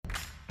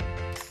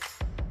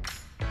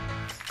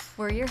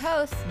We're your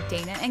hosts,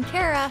 Dana and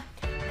Kara,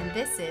 and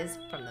this is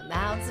From the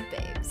Mouths of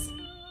Babes.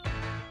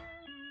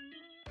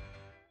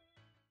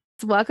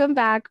 Welcome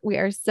back. We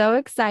are so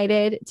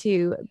excited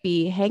to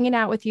be hanging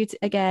out with you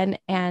again.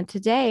 And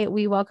today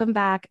we welcome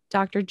back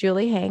Dr.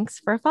 Julie Hanks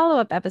for a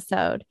follow-up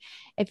episode.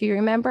 If you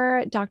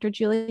remember, Dr.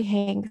 Julie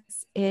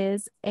Hanks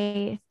is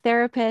a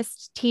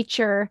therapist,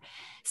 teacher,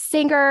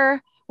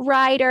 singer,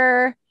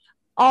 writer,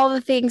 all the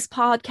things,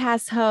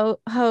 podcast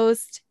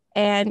host,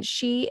 and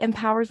she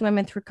empowers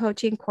women through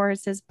coaching,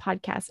 courses,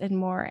 podcasts, and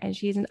more. And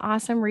she's an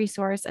awesome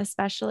resource,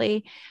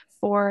 especially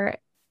for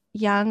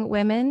young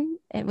women,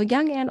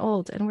 young and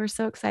old. And we're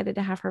so excited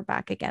to have her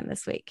back again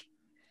this week.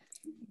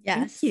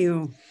 Yes. Thank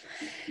you.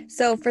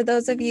 So for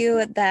those of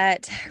you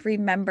that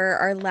remember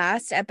our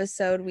last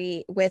episode,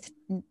 with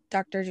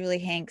Dr. Julie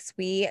Hanks,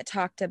 we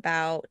talked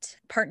about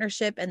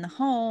partnership in the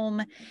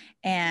home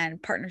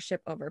and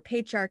partnership over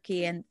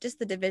patriarchy and just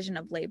the division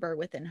of labor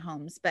within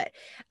homes. But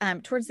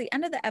towards the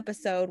end of the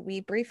episode, we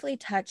briefly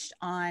touched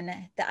on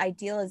the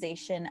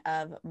idealization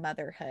of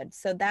motherhood.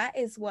 So that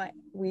is what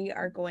we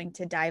are going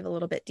to dive a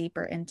little bit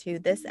deeper into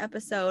this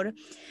episode.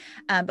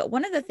 But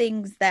one of the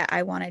things that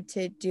I wanted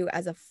to do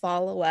as a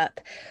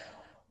follow-up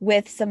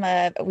with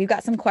we've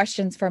got some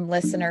questions from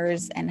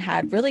listeners and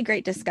had really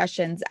great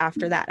discussions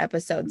after that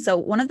episode. So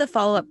one of the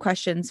follow-up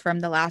questions from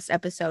the last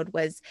episode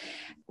was,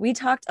 we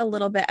talked a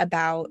little bit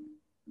about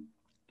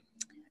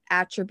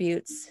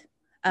attributes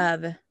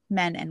of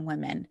men and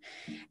women.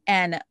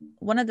 And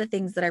one of the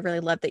things that I really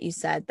love that you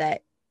said,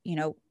 that,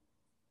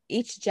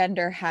 each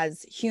gender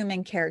has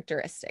human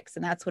characteristics,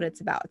 and that's what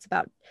it's about. It's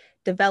about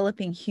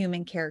developing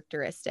human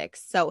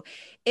characteristics. So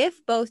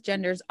if both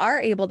genders are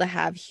able to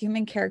have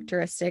human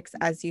characteristics,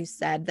 as you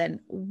said,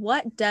 then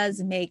what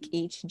does make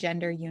each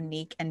gender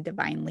unique and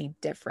divinely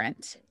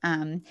different?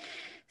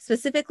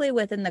 Specifically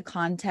within the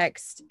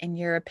context, in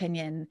your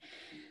opinion,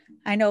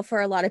 I know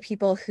for a lot of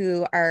people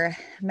who are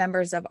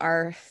members of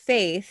our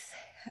faith,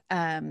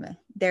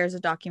 there's a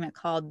document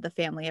called The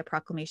Family: A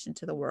Proclamation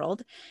to the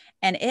World,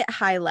 and it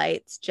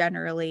highlights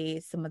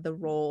generally some of the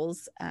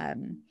roles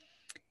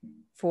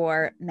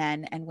for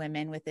men and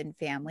women within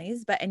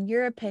families. But in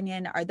your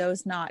opinion, are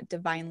those not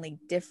divinely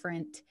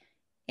different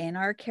in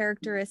our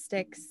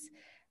characteristics?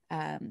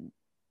 And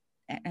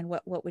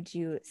what would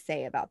you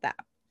say about that?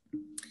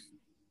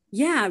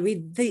 Yeah, I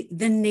mean,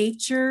 the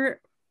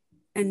nature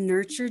and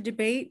nurture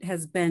debate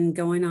has been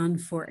going on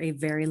for a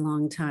very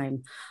long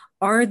time.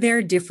 Are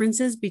there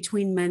differences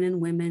between men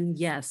and women?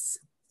 Yes.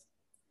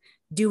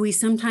 Do we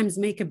sometimes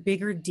make a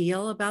bigger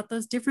deal about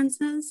those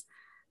differences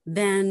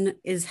than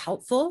is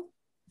helpful?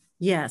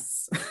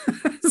 Yes.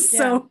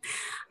 So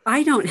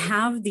I don't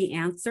have the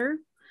answer.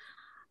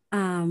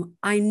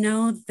 I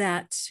know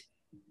that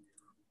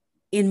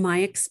in my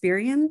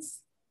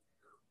experience,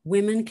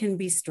 women can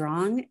be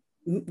strong.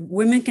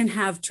 Women can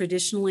have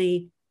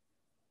traditionally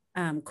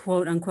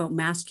quote unquote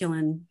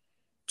masculine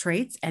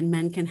traits, and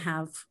men can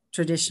have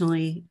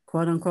traditionally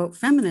quote unquote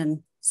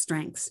feminine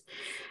strengths.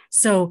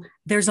 So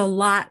there's a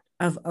lot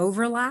of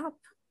overlap.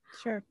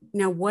 Sure.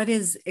 Now, what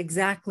is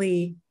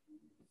exactly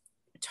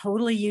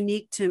totally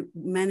unique to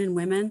men and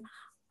women?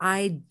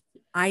 I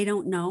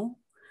don't know.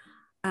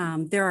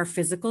 There are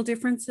physical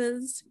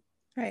differences,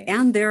 right?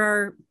 And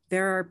there's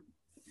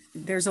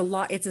a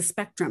lot. It's a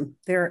spectrum.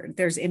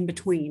 There's in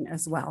between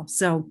as well.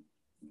 So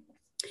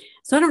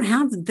I don't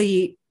have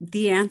the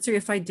answer.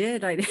 If I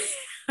did,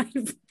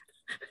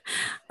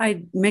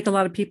 I'd make a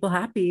lot of people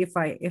happy if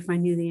I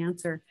knew the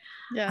answer.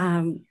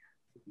 Yeah.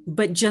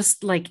 But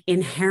just like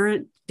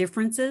inherent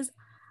differences,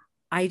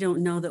 I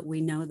don't know that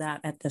we know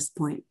that at this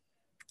point.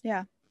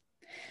 Yeah.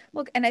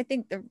 Well, and I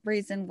think the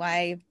reason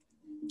why,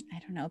 I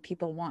don't know,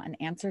 people want an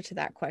answer to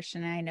that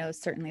question, and I know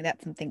certainly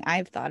that's something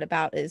I've thought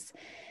about, is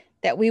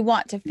that we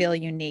want to feel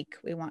unique.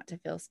 We want to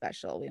feel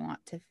special. We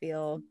want to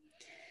feel,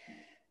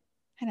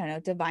 I don't know,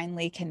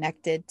 divinely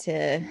connected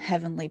to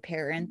heavenly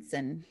parents.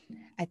 And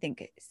I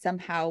think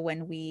somehow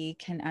when we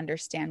can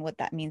understand what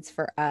that means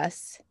for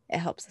us, it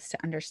helps us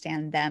to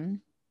understand them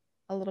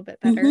a little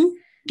bit better.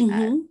 Mm-hmm.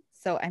 Mm-hmm.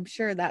 So I'm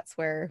sure that's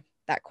where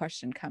that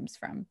question comes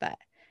from. But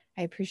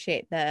I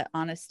appreciate the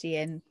honesty,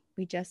 and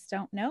we just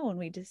don't know. And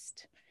we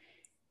just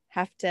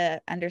have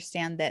to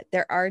understand that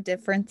there are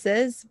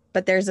differences,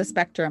 but there's a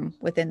spectrum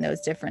within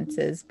those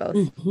differences, both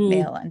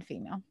male and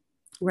female.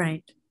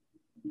 Right.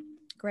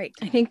 Great.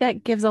 I think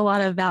that gives a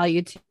lot of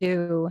value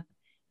to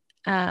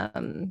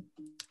the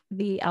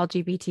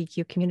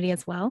LGBTQ community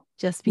as well,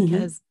 just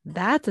because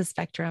that's a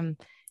spectrum.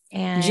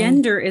 And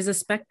gender is a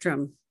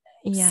spectrum.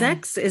 Yeah.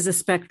 Sex is a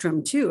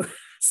spectrum too.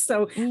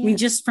 So, I mean,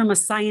 just from a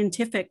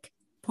scientific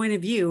point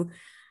of view,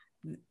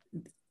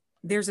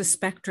 there's a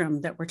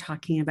spectrum that we're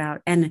talking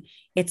about. And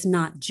it's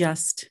not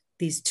just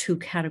these two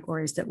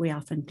categories that we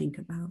often think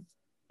about.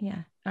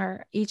 Yeah.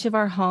 Each of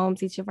our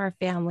homes, each of our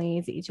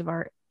families,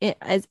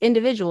 as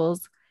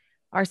individuals,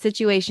 our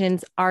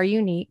situations are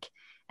unique,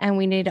 and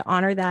we need to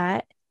honor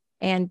that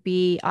and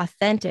be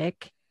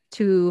authentic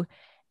to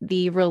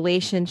the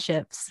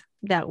relationships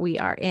that we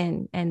are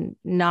in, and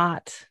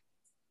not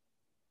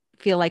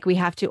feel like we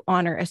have to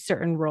honor a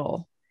certain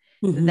role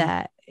Mhm.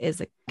 that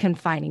is a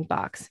confining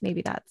box.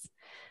 Maybe that's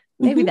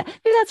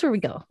Mhm. where we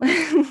go.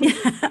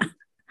 Yeah.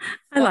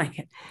 I like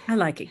it. I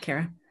like it,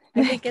 Kara.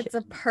 I think it's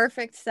a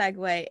perfect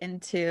segue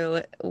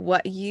into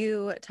what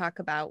you talk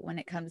about when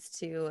it comes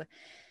to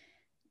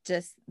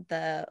just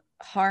the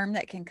harm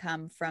that can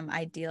come from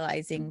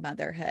idealizing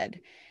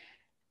motherhood.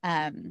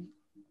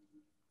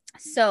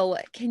 So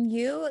can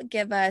you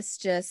give us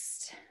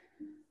just,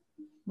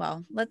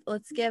 well,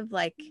 let's give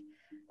like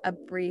a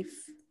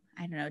brief,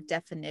 I don't know,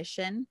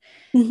 definition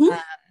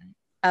Mhm.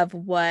 of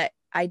what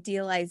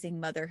idealizing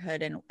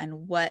motherhood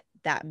and what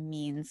that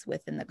means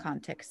within the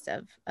context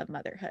of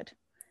motherhood.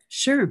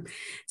 Sure.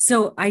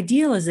 So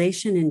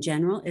idealization in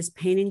general is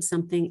painting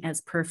something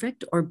as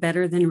perfect or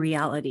better than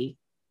reality.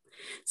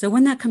 So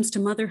when that comes to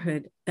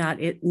motherhood, that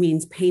it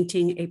means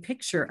painting a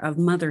picture of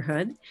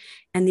motherhood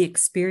and the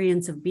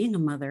experience of being a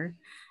mother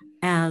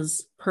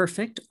as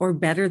perfect or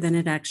better than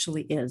it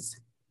actually is.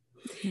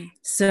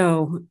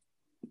 So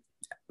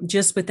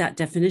just with that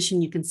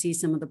definition, you can see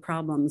some of the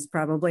problems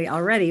probably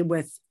already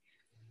with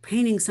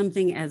painting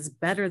something as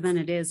better than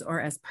it is or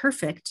as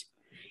perfect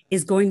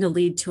is going to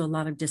lead to a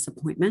lot of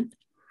disappointment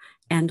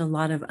and a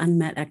lot of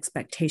unmet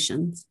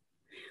expectations,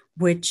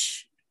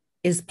 which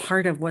is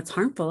part of what's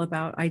harmful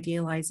about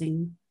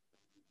idealizing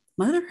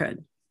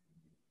motherhood.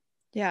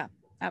 Yeah,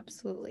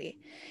 absolutely.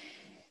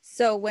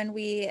 So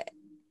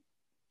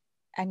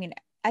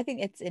I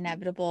think it's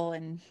inevitable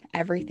in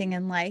everything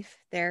in life.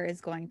 There is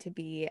going to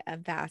be a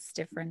vast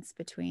difference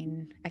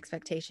between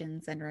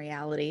expectations and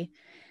reality.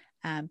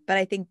 But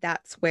I think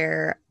that's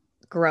where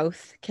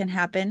growth can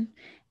happen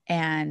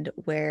and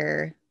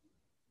where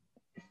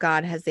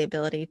God has the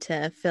ability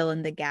to fill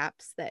in the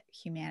gaps that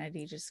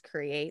humanity just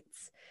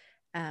creates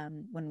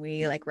when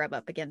we like rub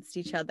up against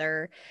each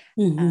other,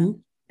 Mm-hmm.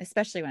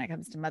 especially when it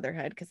comes to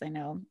motherhood. Because I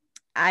know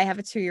I have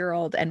a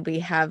 2-year-old and we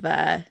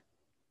have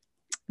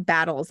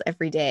battles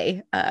every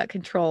day,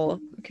 control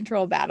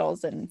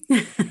battles, and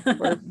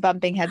we're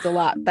bumping heads a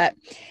lot. But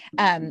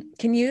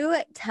can you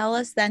tell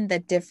us then the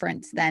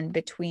difference then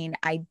between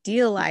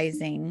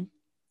idealizing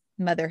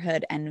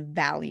motherhood and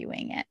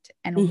valuing it,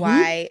 and Mm-hmm.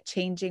 why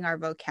changing our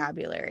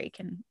vocabulary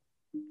can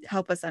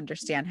help us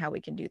understand how we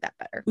can do that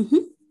better?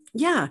 Mm-hmm.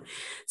 Yeah.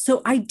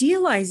 So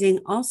idealizing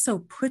also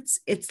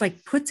puts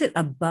it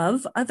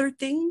above other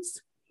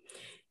things.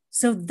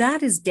 So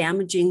that is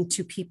damaging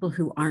to people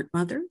who aren't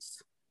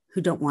mothers,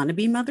 who don't want to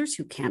be mothers,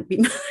 who can't be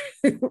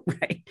mothers,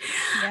 right?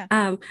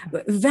 Yeah.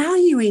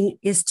 Valuing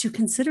is to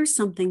consider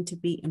something to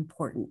be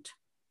important.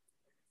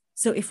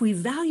 So if we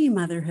value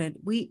motherhood,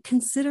 we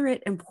consider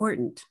it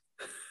important.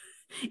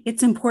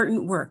 It's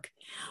important work.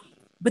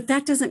 But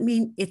that doesn't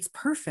mean it's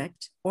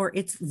perfect or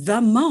it's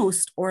the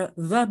most or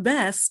the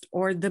best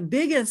or the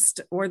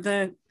biggest or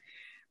the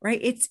right.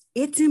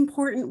 It's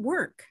important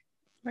work.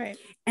 Right.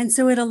 And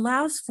so it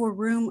allows for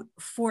room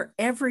for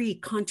every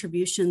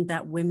contribution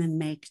that women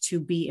make to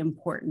be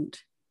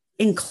important,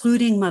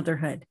 including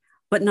motherhood,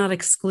 but not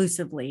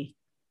exclusively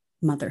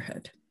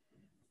motherhood.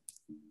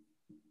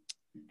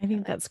 I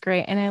think that's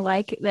great. And I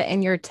like that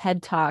in your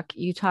TED Talk,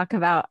 you talk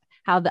about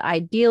how the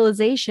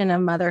idealization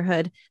of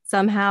motherhood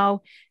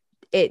somehow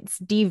it's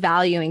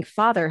devaluing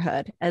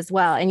fatherhood as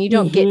well. And you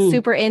don't get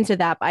super into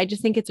that, but I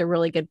just think it's a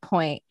really good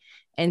point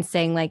in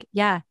saying like,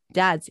 yeah,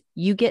 dads,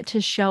 you get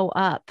to show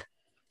up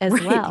as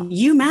well.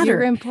 You matter.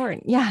 You're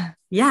important. Yeah.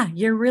 Yeah.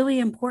 You're really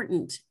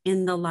important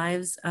in the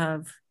lives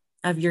of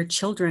your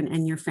children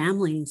and your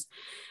families.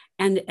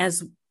 And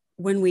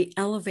when we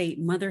elevate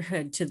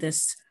motherhood to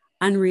this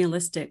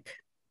unrealistic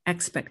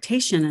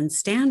expectation and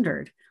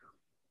standard,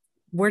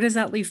 where does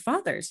that leave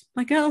fathers?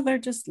 Like, oh, they're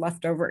just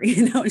leftover,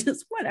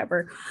 just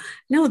whatever.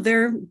 No,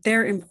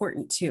 they're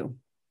important too.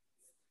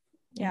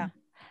 Yeah.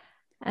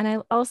 And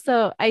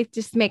it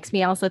just makes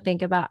me also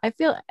think about,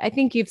 I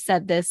think you've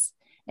said this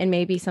in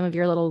maybe some of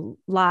your little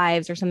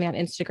lives or something on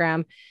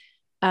Instagram.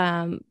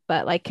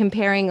 But like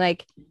comparing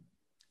like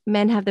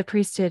men have the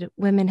priesthood,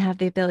 women have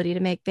the ability to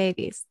make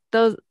babies.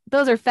 Those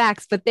are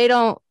facts, but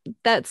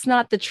that's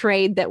not the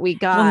trade that we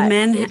got. Well,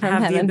 men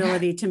have the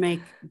ability to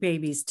make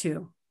babies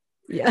too.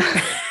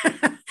 Yeah.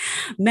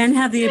 Men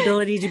have the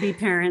ability to be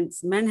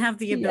parents. Men have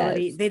the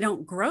ability, yes. They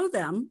don't grow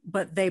them,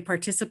 but they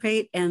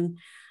participate in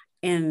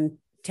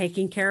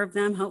taking care of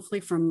them,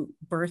 hopefully from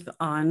birth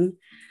on.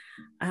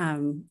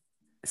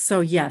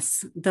 So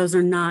yes, those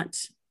are not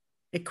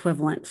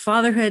equivalent.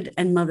 Fatherhood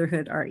and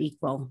motherhood are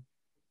equal.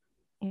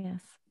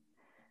 Yes.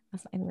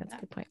 I think that's a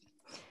good point.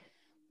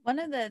 One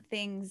of the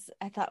things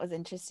I thought was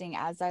interesting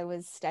as I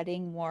was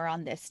studying more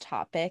on this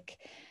topic,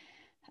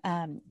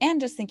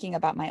 and just thinking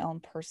about my own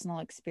personal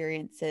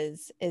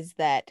experiences, is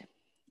that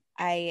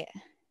I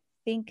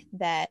think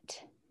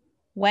that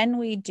when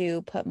we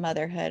do put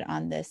motherhood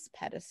on this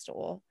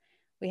pedestal,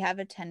 we have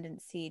a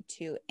tendency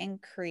to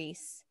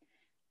increase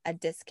a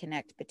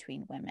disconnect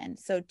between women.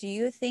 So do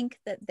you think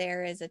that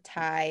there is a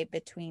tie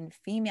between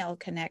female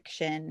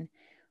connection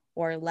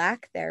or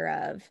lack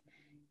thereof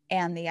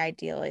and the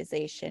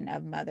idealization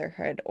of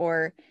motherhood?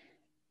 Or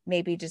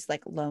maybe just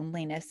like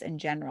loneliness in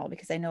general,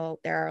 because I know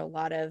there are a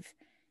lot of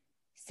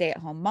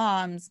stay-at-home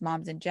moms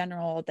in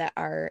general that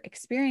are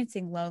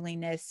experiencing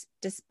loneliness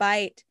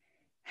despite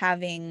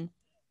having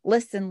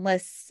lists and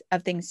lists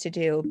of things to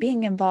do,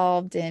 being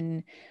involved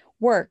in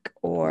work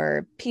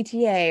or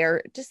PTA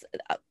or just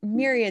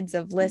myriads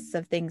of lists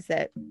of things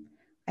that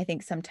I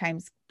think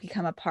sometimes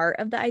become a part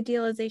of the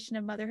idealization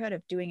of motherhood,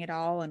 of doing it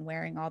all and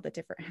wearing all the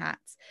different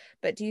hats.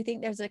 But do you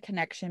think there's a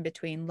connection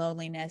between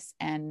loneliness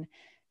and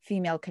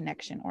female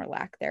connection or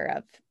lack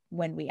thereof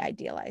when we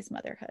idealize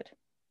motherhood?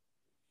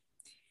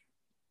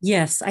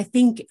 Yes, I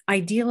think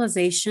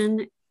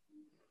idealization,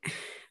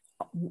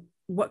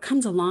 what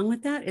comes along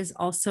with that is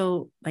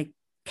also like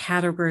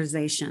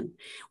categorization.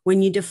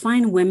 When you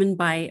define women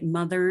by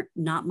mother,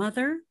 not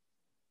mother,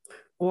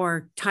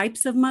 or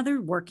types of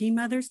mother, working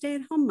mother,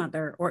 stay-at-home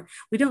mother, or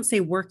we don't say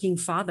working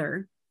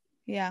father.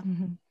 Yeah.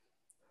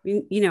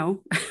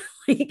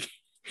 Like,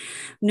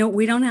 no,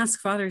 we don't ask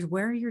fathers,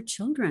 where are your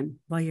children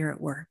while you're at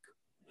work?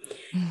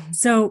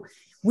 So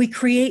we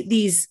create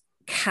these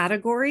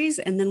categories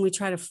and then we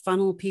try to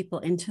funnel people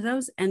into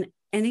those. And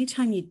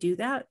anytime you do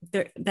that,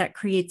 that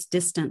creates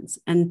distance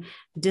and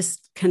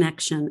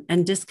disconnection.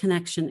 And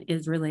disconnection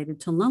is related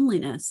to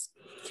loneliness.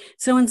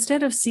 So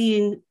instead of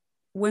seeing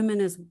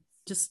women as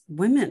just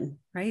women,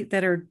 right,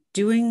 that are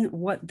doing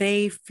what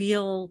they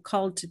feel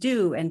called to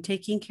do and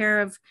taking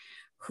care of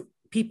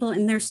people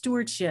in their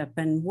stewardship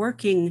and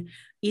working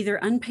either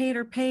unpaid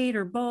or paid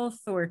or both,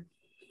 or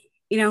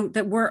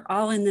that we're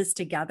all in this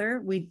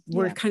together.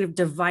 We're kind of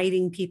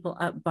dividing people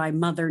up by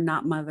mother,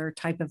 not mother,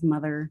 type of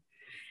mother.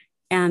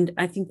 And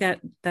I think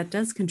that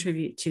does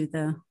contribute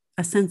to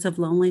a sense of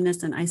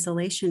loneliness and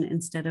isolation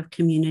instead of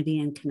community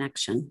and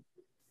connection.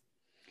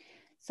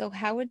 So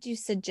how would you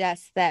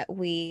suggest that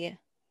we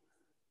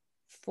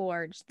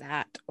forge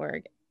that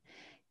or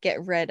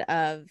get rid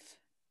of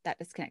that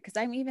disconnect?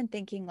 Because I'm even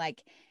thinking,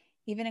 like,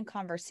 even in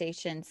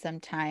conversation,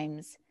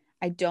 sometimes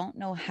I don't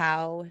know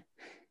how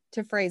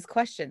to phrase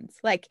questions.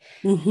 Like,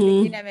 to give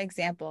you an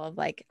example of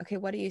like, okay,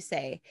 what do you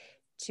say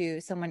to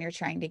someone you're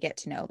trying to get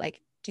to know?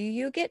 Like, do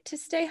you get to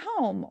stay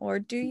home or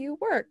do you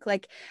work?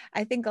 Like,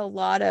 I think a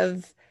lot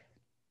of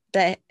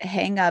the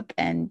hang up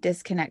and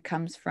disconnect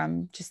comes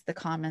from just the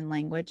common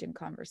language and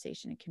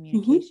conversation and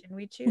communication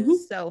we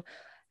choose. So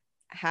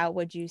how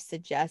would you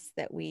suggest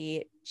that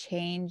we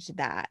change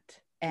that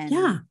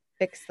and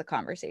fix the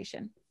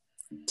conversation?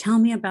 Tell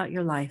me about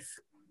your life.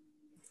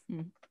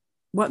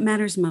 What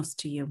matters most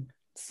to you?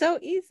 So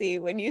easy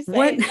when you say it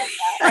like that.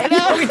 I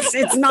know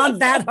it's not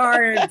that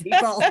hard,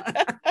 people.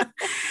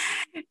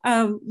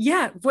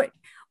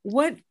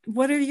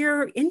 What are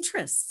your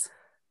interests?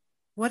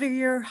 What are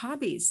your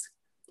hobbies?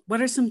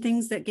 What are some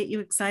things that get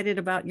you excited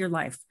about your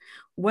life?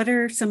 What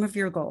are some of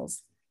your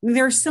goals? I mean,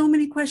 there are so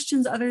many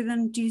questions other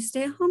than, do you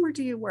stay at home or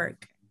do you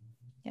work?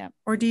 Yeah.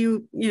 Or do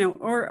you,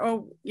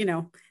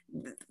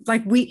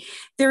 like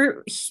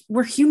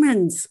we're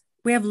humans.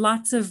 We have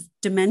lots of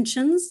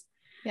dimensions.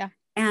 Yeah.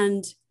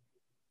 And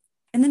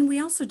then we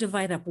also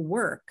divide up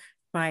work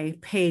by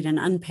paid and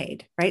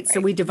unpaid, right? So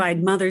we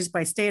divide mothers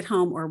by stay at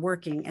home or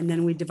working, and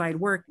then we divide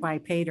work by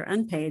paid or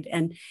unpaid.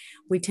 And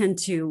we tend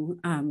to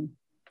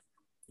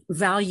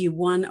value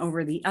one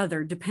over the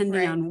other,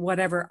 depending on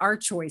whatever our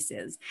choice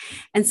is.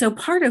 And so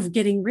part of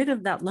getting rid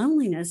of that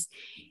loneliness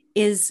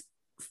is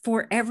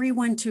for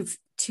everyone to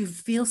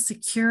feel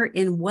secure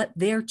in what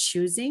they're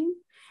choosing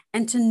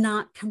and to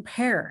not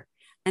compare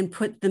and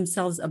put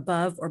themselves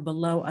above or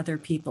below other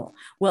people.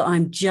 Well,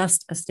 I'm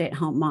just a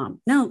stay-at-home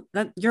mom. No,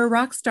 you're a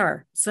rock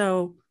star.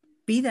 So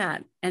be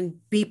that and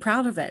be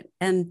proud of it.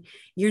 And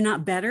you're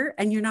not better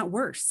and you're not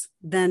worse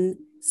than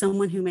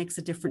someone who makes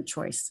a different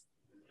choice.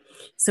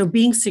 So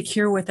being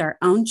secure with our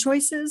own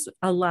choices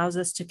allows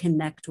us to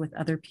connect with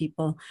other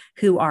people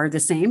who are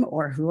the same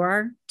or who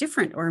are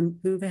different or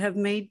who have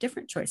made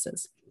different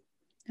choices.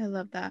 I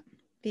love that.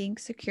 Being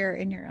secure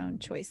in your own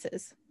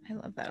choices. I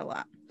love that a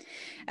lot.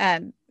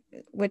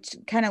 Which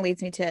kind of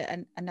leads me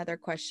to another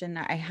question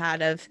I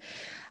had of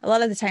a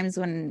lot of the times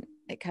when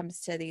it comes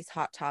to these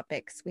hot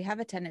topics, we have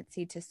a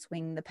tendency to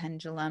swing the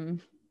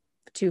pendulum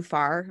too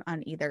far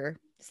on either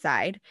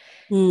side.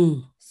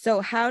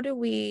 So how do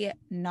we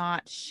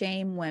not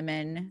shame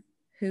women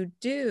who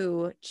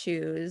do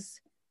choose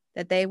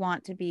that they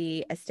want to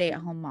be a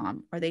stay-at-home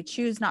mom or they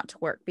choose not to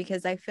work?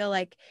 Because I feel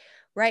like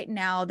right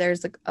now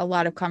there's a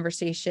lot of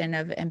conversation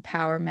of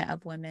empowerment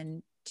of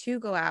women to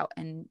go out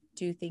and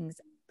do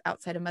things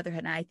outside of motherhood.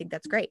 And I think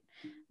that's great.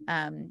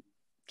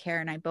 Kara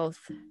and I both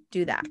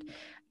do that.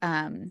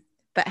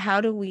 But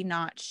how do we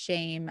not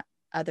shame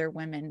other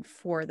women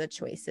for the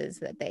choices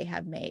that they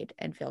have made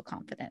and feel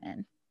confident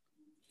in?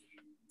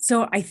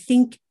 So I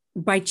think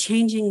by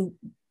changing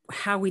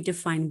how we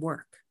define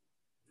work,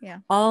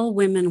 all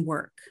women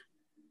work.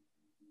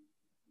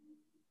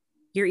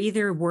 You're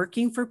either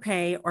working for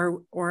pay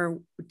or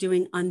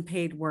doing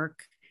unpaid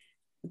work,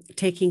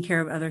 taking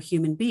care of other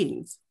human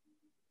beings.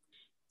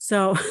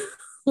 So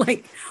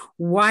like,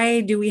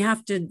 why do we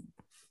have to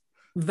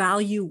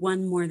value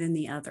one more than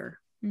the other?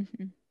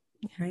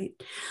 right?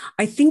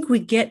 I think we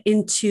get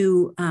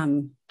into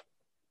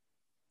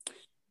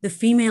the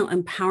female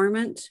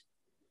empowerment.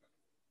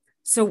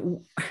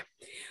 So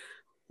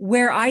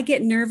where I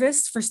get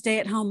nervous for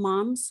stay-at-home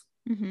moms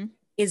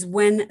is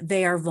when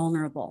they are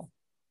vulnerable.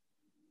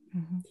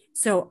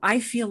 So I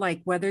feel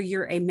like whether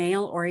you're a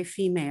male or a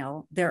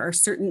female, there are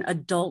certain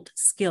adult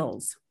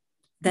skills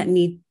that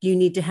you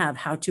need to have: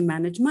 how to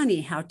manage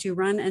money, how to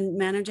run and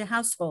manage a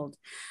household,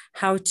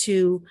 how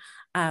to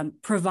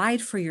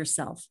provide for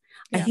yourself.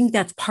 I think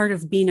that's part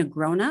of being a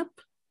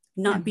grown-up,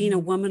 not being a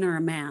woman or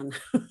a man.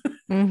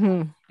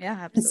 Yeah,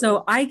 absolutely. And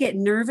so I get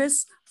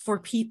nervous for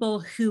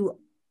people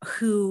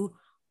who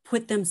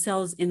put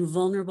themselves in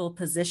vulnerable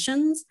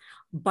positions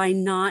by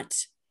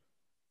not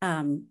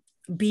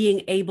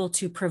being able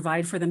to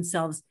provide for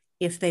themselves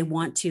if they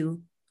want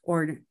to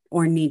or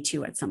need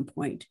to at some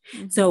point.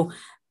 So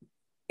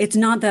it's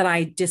not that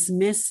I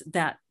dismiss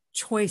that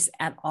choice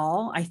at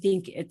all. I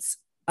think it's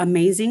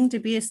amazing to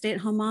be a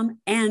stay-at-home mom.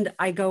 And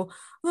I go,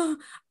 oh,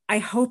 I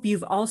hope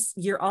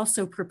you're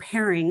also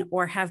preparing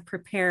or have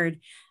prepared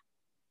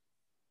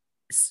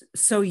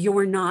so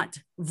you're not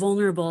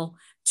vulnerable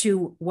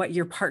to what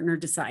your partner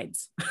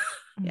decides.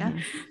 Yeah.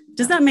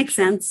 Does that make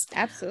sense?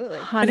 Absolutely.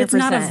 100%, but it's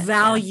not a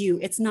value.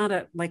 It's not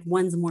a, like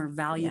one's more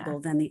valuable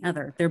than the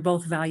other. They're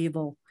both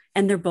valuable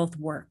and they're both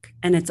work.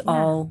 And it's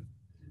all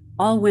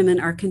women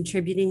are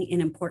contributing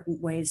in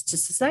important ways to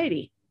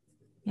society.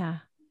 Yeah,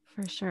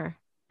 for sure.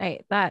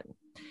 Right. That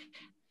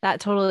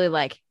totally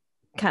like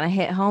kind of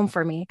hit home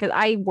for me because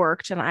I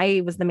worked and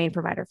I was the main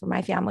provider for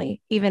my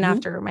family, even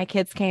after my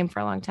kids came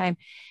for a long time.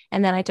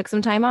 And then I took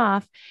some time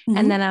off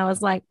and then I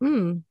was like,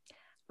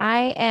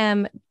 I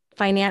am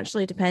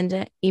financially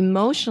dependent,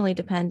 emotionally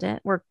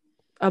dependent. We're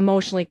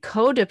emotionally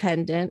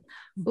codependent.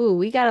 Ooh,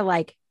 we got to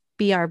like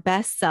be our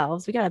best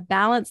selves. We got to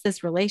balance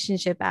this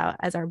relationship out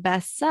as our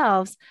best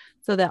selves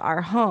so that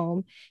our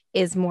home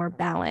is more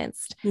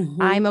balanced.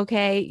 I'm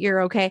okay.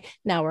 You're okay.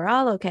 Now we're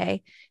all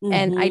okay.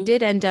 And I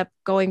did end up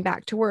going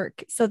back to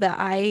work so that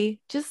I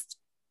just,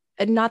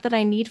 not that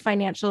I need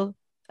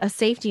a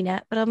safety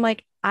net, but I'm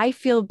like, I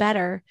feel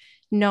better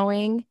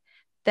knowing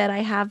that I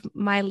have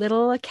my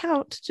little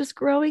account just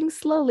growing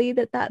slowly,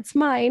 that's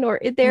mine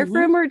or there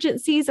for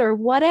emergencies or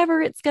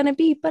whatever it's going to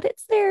be, but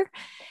it's there.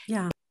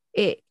 Yeah.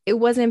 It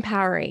was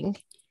empowering.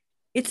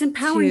 It's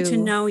empowering to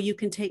know you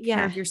can take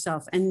care of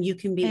yourself and you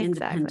can be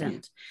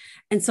independent.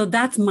 And so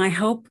that's my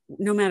hope,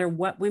 no matter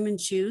what women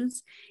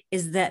choose,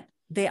 is that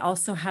they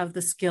also have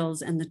the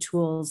skills and the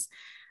tools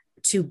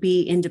to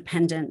be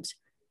independent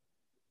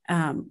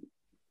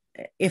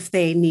if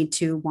they need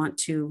to, want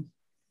to,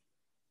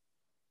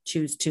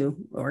 choose to,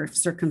 or if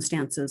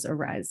circumstances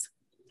arise.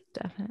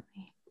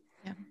 Definitely.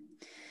 Yeah.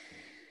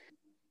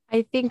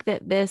 I think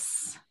that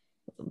this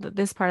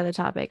part of the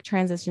topic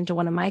transitioned to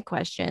one of my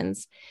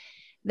questions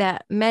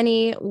that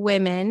many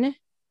women,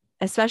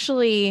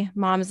 especially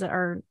moms that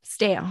are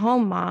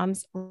stay-at-home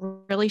moms,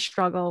 really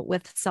struggle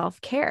with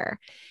self-care.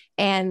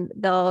 And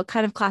they'll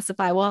kind of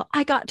classify, well,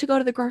 I got to go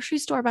to the grocery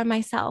store by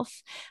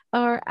myself,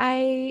 or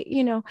I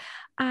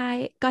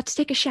got to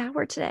take a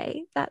shower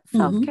today. That's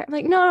self-care.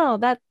 Like, no,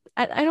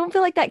 I don't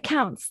feel like that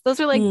counts. Those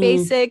are like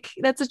basic,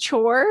 that's a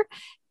chore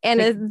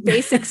and a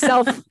basic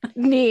self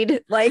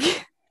need, like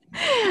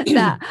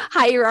that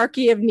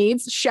hierarchy of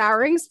needs.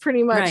 Showering's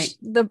pretty much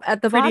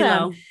at the bottom.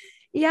 Low.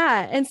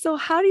 Yeah. And so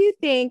how do you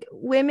think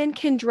women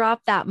can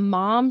drop that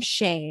mom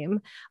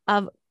shame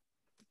of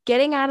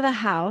getting out of the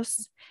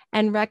house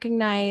and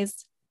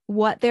recognize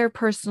what their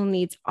personal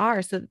needs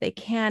are so that they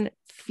can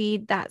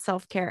feed that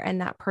self-care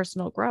and that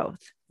personal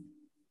growth?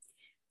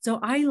 So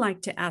I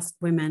like to ask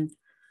women,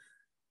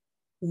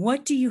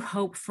 what do you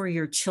hope for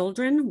your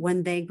children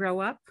when they grow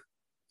up?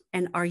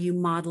 And are you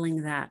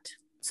modeling that?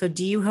 So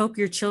do you hope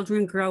your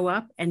children grow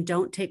up and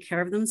don't take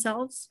care of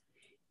themselves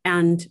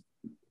and,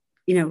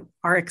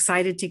 are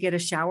excited to get a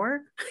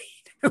shower?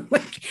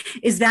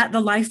 Is that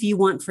the life you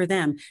want for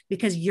them?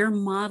 Because you're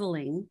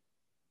modeling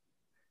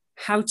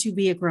how to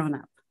be a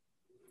grown-up.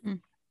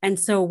 And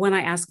so when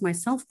I ask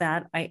myself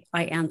that, I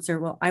answer,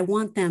 well, I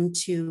want them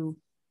to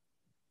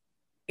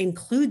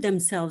include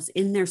themselves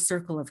in their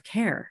circle of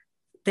care.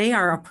 They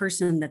are a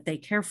person that they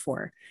care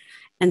for.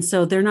 And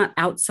so they're not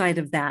outside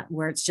of that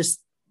where it's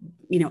just,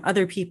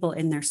 other people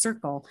in their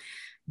circle.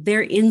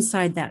 They're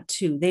inside that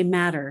too. They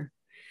matter.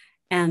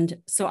 And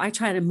so I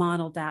try to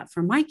model that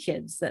for my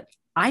kids, that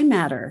I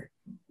matter,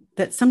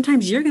 that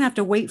sometimes you're going to have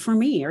to wait for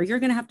me or you're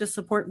going to have to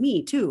support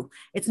me too.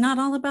 It's not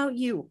all about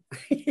you.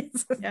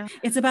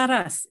 It's about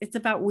us. It's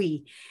about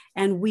we.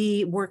 And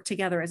we work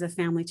together as a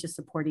family to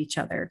support each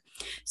other.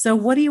 So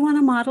what do you want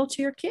to model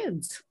to your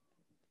kids?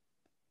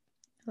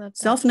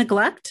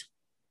 Self-neglect?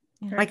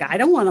 Yeah. Like, I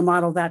don't want to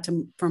model that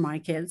for my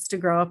kids to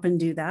grow up and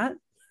do that.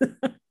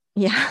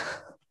 Yeah.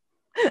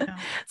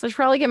 So I should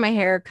probably get my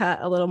hair cut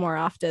a little more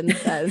often.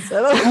 Then,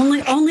 so.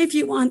 only if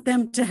you want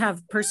them to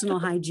have personal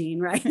hygiene,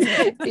 right?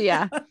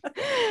 Yeah.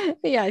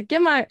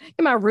 Get my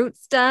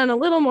roots done a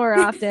little more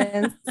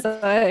often, so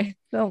I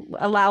don't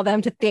allow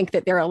them to think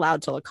that they're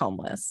allowed to look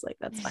homeless. Like,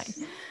 that's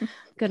fine.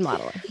 Good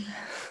modeling.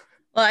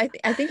 Well,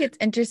 I think it's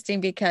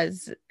interesting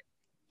because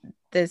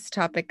this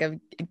topic of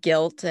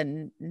guilt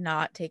and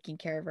not taking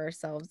care of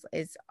ourselves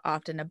is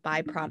often a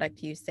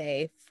byproduct, you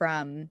say,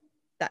 from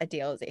the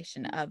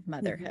idealization of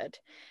motherhood.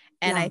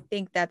 And I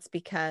think that's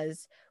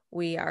because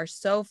we are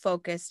so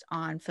focused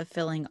on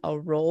fulfilling a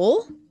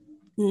role,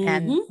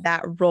 and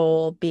that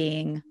role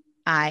being,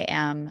 I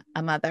am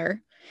a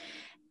mother.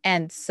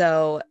 And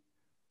so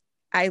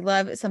I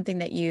love something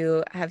that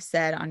you have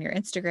said on your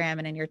Instagram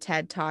and in your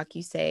TED talk.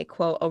 You say,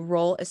 quote, a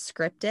role is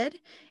scripted.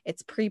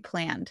 It's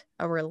pre-planned.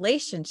 A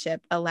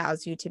relationship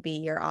allows you to be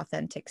your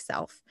authentic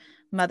self.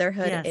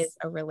 Motherhood is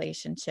a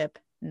relationship,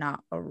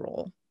 not a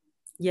role.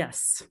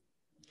 Yes.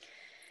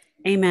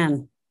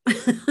 Amen.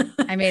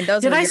 I mean,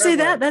 those did I say words.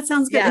 that? That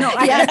sounds good. Yeah. No,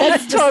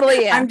 that's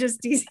totally. I'm just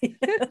teasing.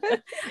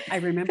 I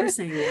remember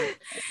saying that.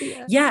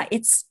 Yeah,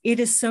 it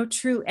is so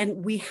true.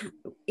 And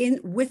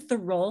with the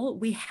role,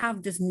 we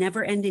have this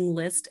never-ending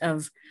list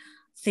of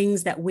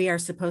things that we are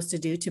supposed to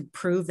do to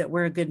prove that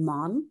we're a good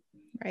mom.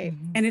 Right.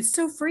 And it's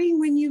so freeing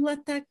when you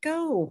let that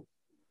go.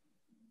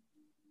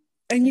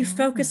 And you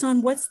focus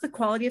on what's the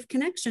quality of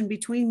connection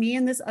between me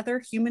and this other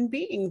human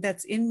being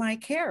that's in my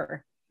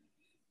care.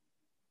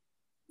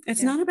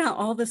 It's not about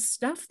all the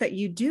stuff that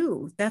you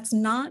do. That's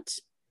not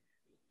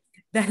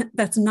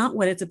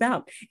what it's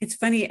about. It's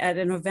funny, at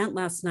an event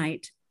last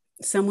night,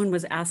 someone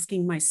was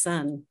asking my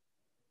son,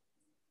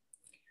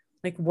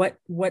 like,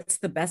 what's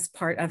the best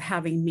part of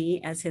having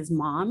me as his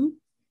mom?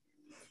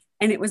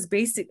 And it was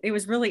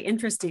really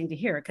interesting to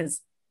hear,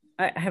 because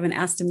I haven't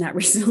asked him that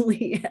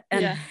recently.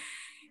 And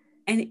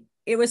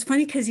it was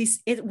funny because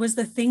it was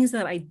the things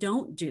that I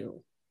don't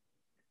do.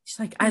 She's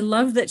like, I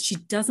love that she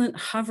doesn't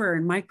hover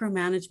and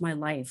micromanage my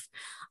life.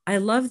 I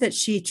love that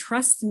she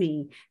trusts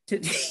me to,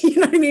 you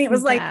know what I mean? It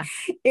was like,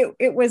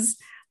 it was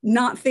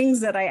not things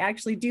that I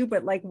actually do,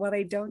 but like what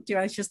I don't do.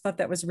 I just thought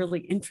that was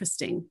really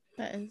interesting.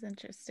 That is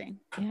interesting.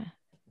 Yeah.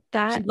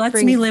 That she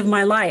lets me live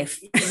my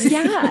life.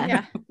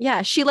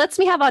 Yeah. She lets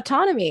me have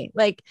autonomy,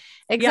 like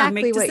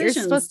exactly what you're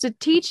supposed to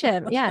teach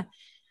him. Yeah.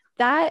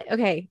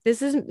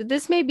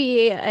 This may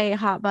be a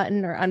hot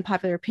button or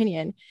unpopular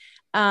opinion.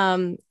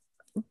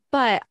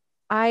 But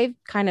I've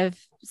kind of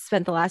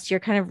spent the last year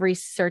kind of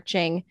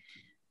researching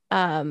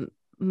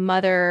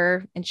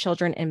mother and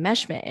children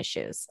enmeshment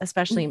issues,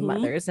 especially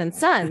mothers and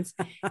sons.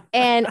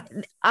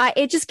 And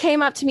it just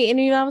came up to me,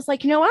 and I was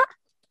like, you know what?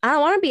 I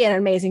don't want to be an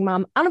amazing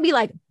mom. I want to be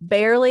like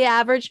barely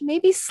average,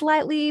 maybe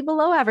slightly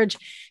below average,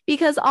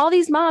 because all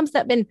these moms that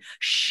have been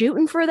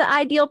shooting for the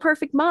ideal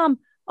perfect mom,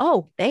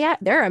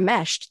 they're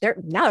enmeshed.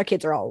 Now their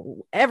kids are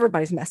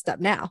everybody's messed up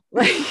now.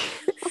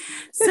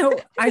 So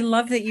I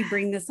love that you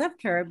bring this up,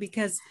 Kara,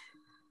 because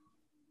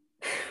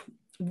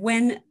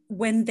when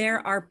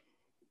there are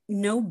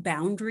no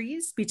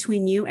boundaries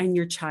between you and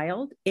your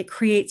child, it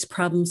creates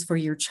problems for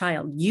your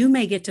child. You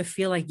may get to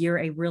feel like you're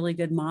a really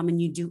good mom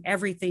and you do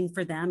everything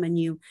for them and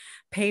you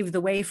pave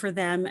the way for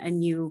them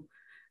and you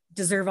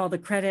deserve all the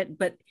credit,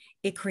 but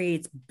it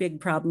creates big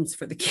problems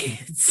for the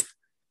kids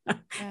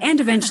and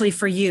eventually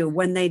for you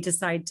when they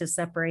decide to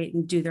separate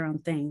and do their own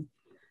thing.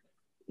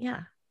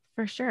 Yeah.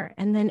 For sure.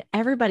 And then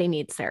everybody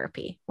needs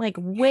therapy, like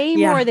way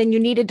more than you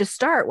needed to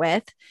start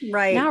with.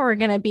 Right. Now we're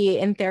going to be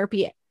in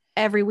therapy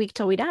every week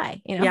till we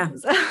die, you know?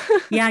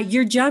 Yeah.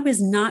 Your job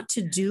is not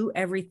to do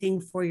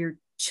everything for your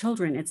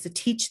children. It's to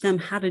teach them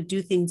how to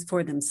do things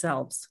for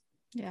themselves.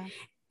 Yeah.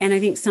 And I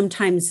think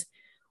sometimes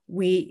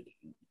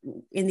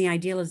in the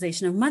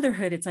idealization of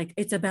motherhood, it's like,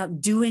 it's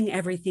about doing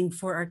everything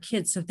for our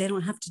kids so they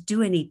don't have to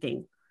do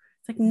anything.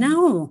 It's like,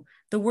 no,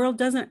 the world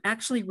doesn't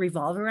actually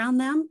revolve around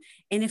them.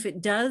 And if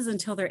it does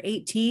until they're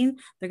 18,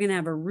 they're going to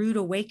have a rude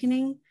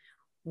awakening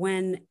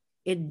when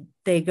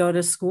they go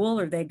to school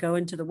or they go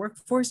into the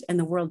workforce and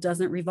the world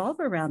doesn't revolve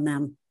around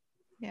them.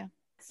 Yeah.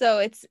 So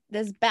it's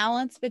this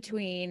balance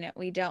between,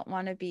 we don't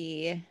want to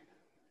be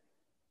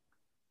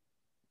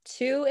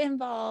too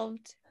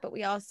involved, but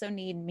we also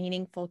need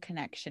meaningful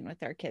connection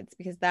with our kids,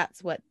 because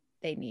that's what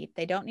they need.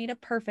 They don't need a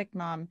perfect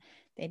mom.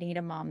 They need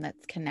a mom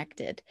that's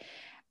connected.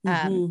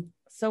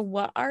 So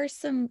what are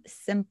some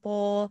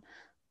simple,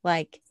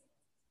 like,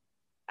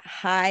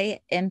 high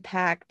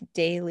impact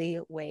daily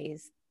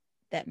ways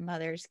that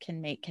mothers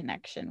can make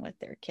connection with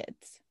their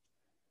kids?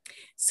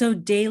 So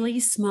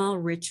daily small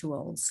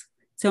rituals.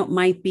 So it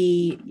might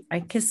be, I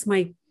kiss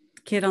my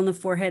kid on the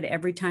forehead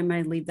every time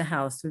I leave the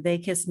house, or they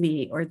kiss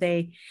me, or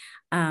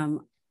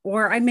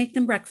or I make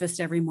them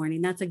breakfast every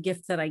morning. That's a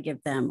gift that I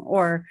give them.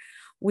 Or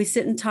we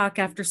sit and talk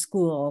after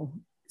school.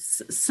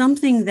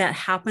 Something that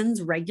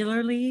happens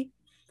regularly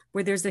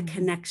where there's a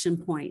connection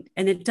point,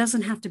 and it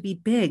doesn't have to be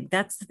big.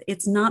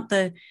 It's not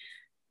the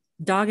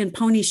dog and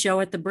pony show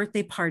at the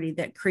birthday party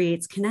that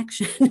creates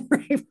connection,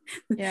 right?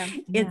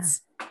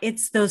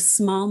 It's those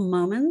small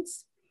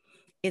moments.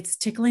 It's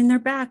tickling their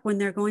back when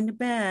they're going to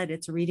bed.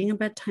 It's reading a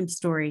bedtime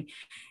story.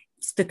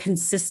 It's the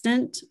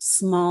consistent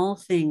small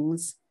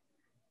things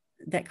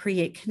that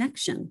create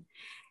connection.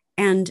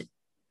 And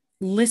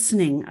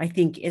listening, I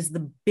think, is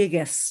the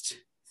biggest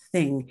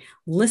thing.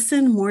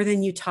 Listen more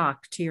than you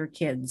talk to your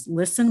kids.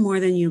 Listen more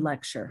than you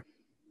lecture.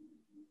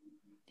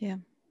 Yeah.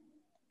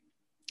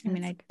 I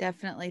mean, I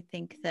definitely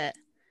think that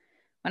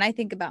when I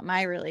think about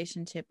my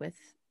relationship with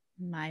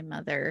my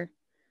mother,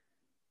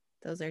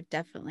 those are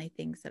definitely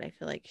things that I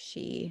feel like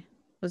she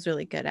was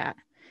really good at.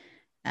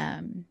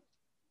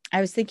 I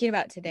was thinking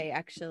about today,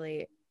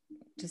 actually,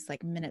 just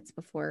like minutes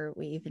before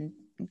we even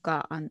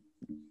got on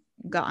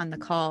the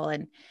call.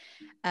 And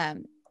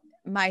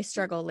my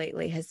struggle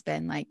lately has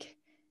been like,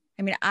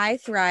 I mean, I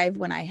thrive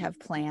when I have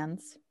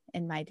plans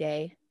in my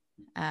day.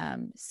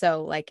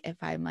 So like if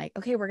I'm like,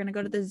 okay, we're going to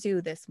go to the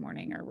zoo this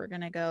morning, or we're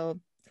going to go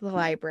to the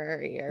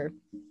library or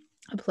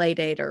a play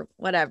date or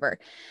whatever,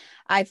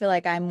 I feel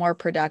like I'm more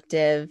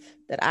productive,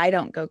 that I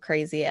don't go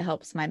crazy. It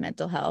helps my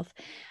mental health.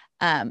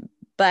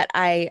 But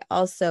I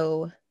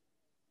also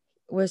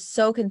was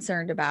so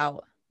concerned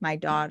about my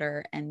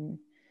daughter and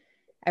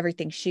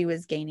everything she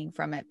was gaining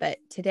from it. But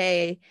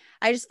today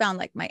I just found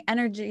like my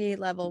energy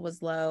level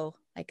was low.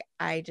 Like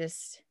I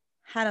just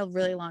had a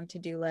really long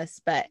to-do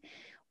list, but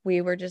we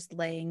were just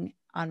laying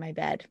on my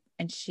bed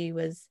and she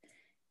was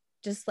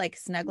just like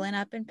snuggling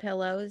up in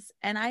pillows.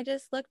 And I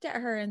just looked at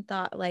her and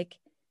thought like,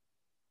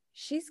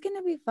 she's going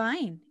to be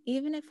fine.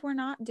 Even if we're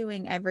not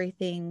doing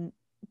everything,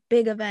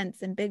 big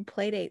events and big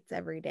play dates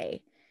every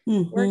day,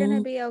 we're going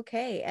to be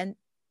okay.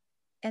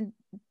 And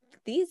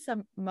these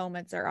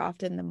moments are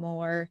often the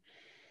more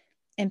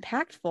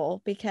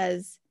impactful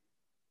because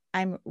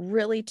I'm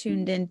really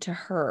tuned into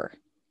her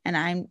and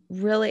I'm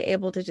really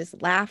able to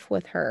just laugh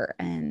with her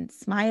and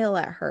smile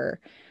at her.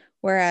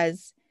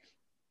 Whereas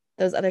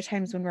those other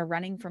times when we're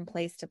running from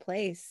place to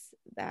place,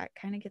 that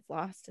kind of gets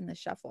lost in the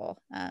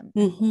shuffle.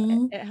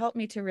 It helped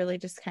me to really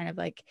just kind of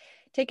like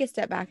take a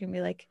step back and be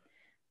like,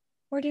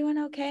 we're doing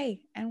okay.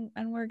 And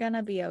we're going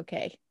to be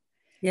okay.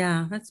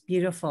 Yeah, that's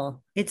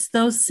beautiful. It's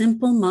those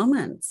simple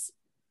moments.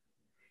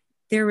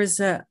 There was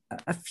a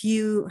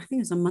few, I think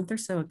it was a month or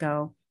so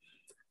ago,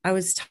 I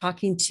was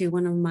talking to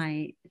one of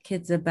my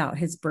kids about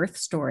his birth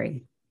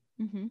story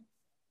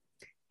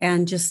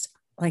and just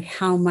like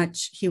how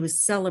much he was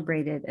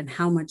celebrated and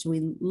how much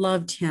we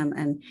loved him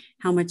and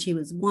how much he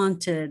was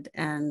wanted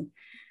and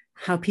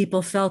how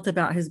people felt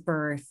about his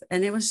birth.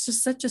 And it was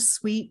just such a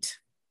sweet,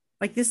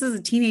 like this is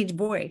a teenage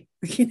boy,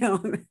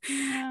 and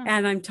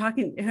I'm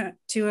talking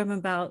to him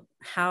about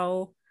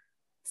how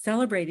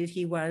celebrated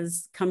he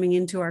was coming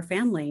into our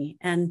family.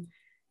 And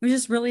it was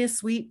just really a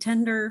sweet,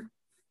 tender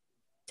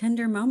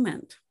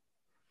moment.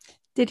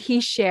 Did he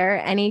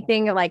share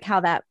anything like how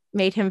that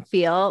made him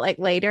feel like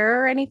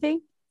later or anything?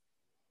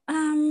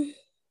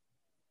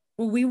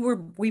 Well,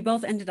 we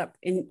both ended up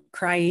in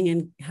crying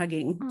and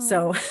hugging. Oh.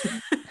 So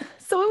it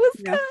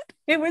was good.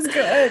 It was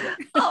good.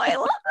 Oh, I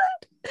love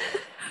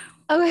it.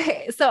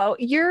 Okay. So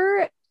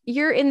you're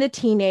in the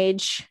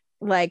teenage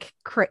like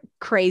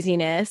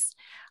craziness.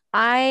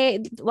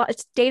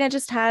 Dana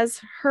just has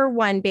her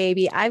one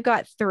baby. I've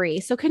got three.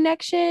 So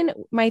connection,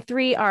 my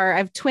three I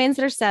have twins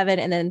that are 7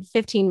 and then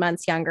 15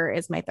 months younger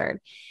is my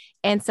third.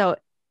 And so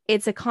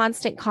it's a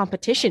constant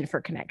competition for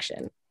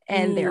connection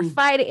and they're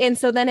fighting. And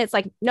so then it's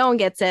like, no one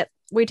gets it.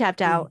 We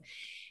tapped out.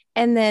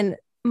 And then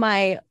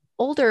my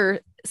older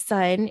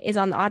son is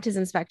on the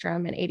autism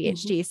spectrum and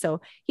ADHD.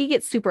 So he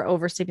gets super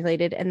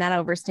overstimulated and that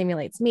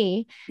overstimulates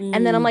me.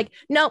 And then I'm like,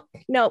 nope,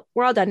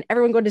 we're all done.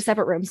 Everyone go to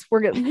separate rooms.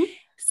 We're good.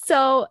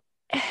 So,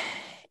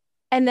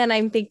 and then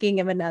I'm thinking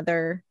of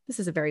another, this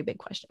is a very big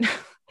question.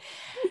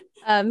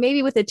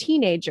 Maybe with a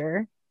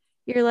teenager,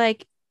 you're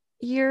like,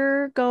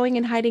 you're going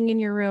and hiding in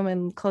your room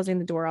and closing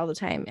the door all the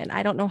time. And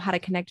I don't know how to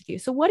connect with you.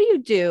 So what do you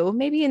do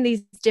maybe in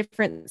these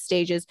different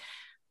stages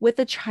with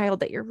a child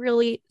that you're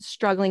really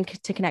struggling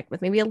to connect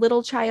with, maybe a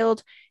little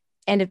child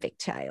and a big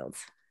child?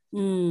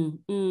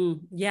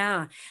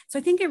 Yeah. So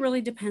I think it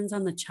really depends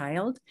on the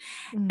child.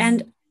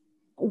 And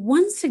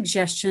one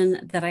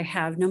suggestion that I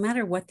have, no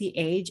matter what the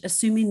age,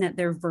 assuming that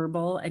they're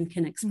verbal and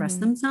can express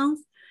themselves,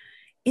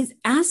 is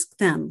ask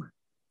them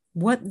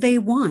what they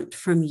want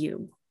from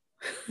you.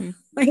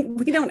 Like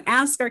we don't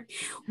ask her,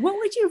 what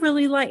would you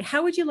really like?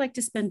 How would you like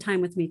to spend time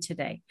with me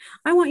today?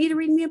 I want you to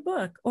read me a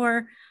book.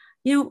 Or,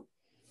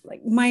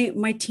 like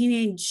my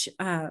teenage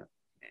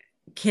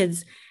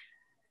kids,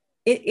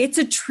 it's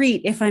a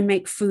treat if I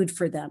make food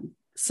for them.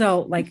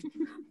 So like,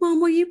 Mom,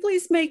 will you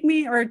please make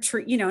me or a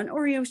treat, an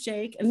Oreo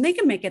shake? And they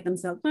can make it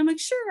themselves. I'm like,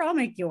 sure, I'll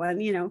make you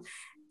one,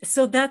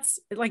 So that's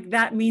like,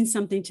 that means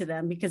something to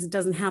them because it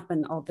doesn't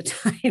happen all the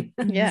time.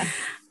 Yeah.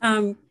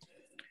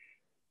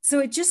 So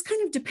it just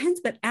kind of depends,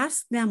 but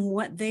ask them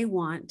what they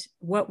want.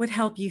 What would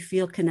help you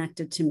feel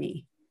connected to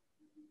me?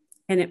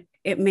 And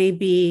it may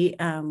be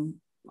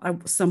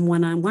some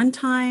one-on-one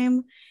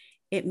time.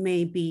 It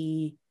may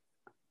be,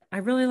 I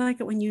really like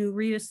it when you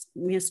read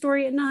me a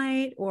story at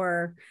night,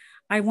 or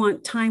I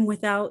want time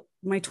without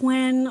my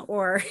twin,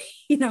 or,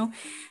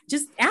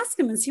 just ask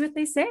them and see what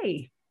they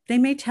say. They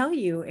may tell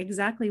you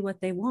exactly what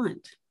they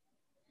want.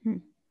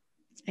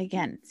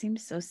 Again, it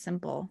seems so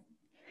simple.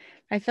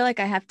 I feel like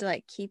I have to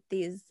like keep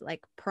these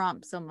like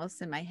prompts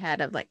almost in my head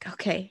of like,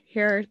 okay,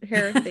 here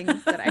are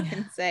things that I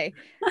can say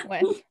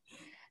when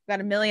got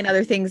a million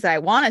other things that I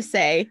want to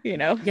say,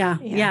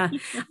 Yeah.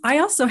 I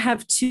also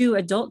have 2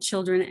 adult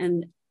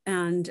children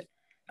and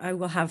I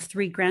will have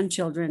 3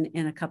 grandchildren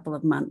in a couple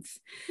of months.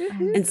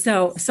 Mhm. And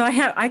so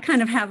I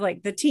kind of have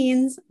like the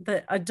teens,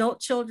 the adult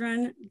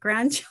children,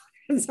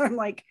 grandchildren. So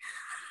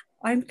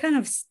I'm kind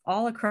of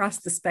all across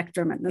the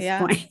spectrum at this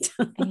point.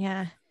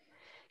 Yeah.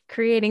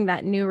 Creating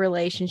that new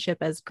relationship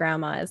as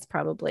grandma is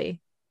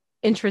probably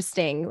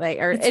interesting,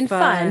 and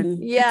fun.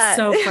 Yeah. It's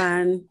so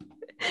fun.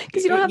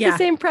 Because you don't have the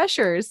same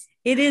pressures.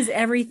 It is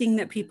everything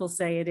that people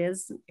say it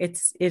is.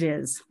 It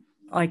is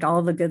like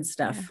all the good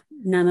stuff,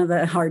 none of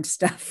the hard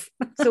stuff.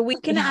 So we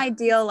can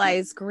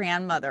idealize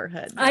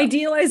grandmotherhood.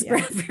 Idealize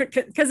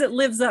grandmotherhood because it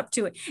lives up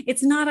to it.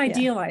 It's not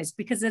idealized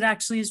because it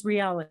actually is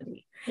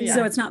reality.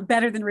 So it's not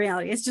better than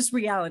reality. It's just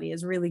reality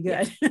is really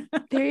good.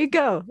 There you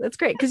go. That's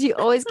great. Because you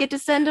always get to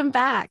send them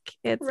back.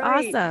 It's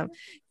awesome.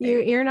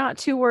 You're not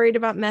too worried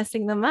about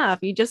messing them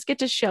up. You just get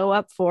to show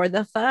up for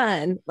the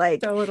fun.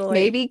 Like totally.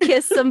 Maybe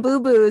kiss some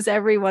boo-boos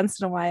every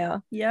once in a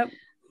while. Yep.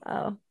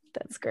 Oh,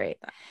 that's great.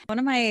 One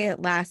of my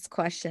last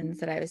questions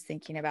that I was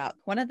thinking about,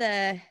 one of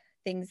the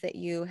things that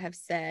you have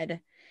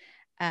said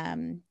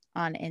on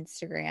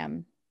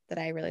Instagram that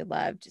I really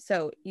loved.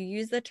 So you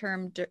use the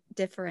term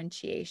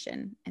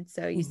differentiation. And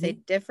so you say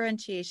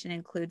differentiation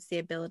includes the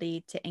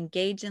ability to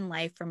engage in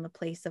life from a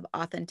place of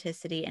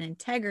authenticity and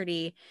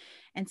integrity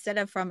instead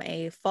of from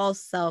a false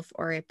self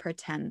or a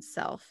pretend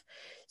self.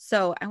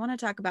 So I want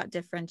to talk about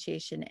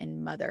differentiation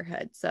in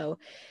motherhood. So,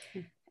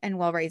 and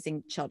while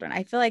raising children,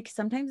 I feel like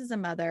sometimes as a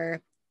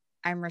mother,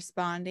 I'm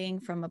responding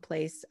from a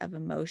place of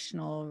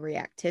emotional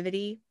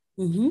reactivity.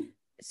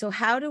 So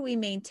how do we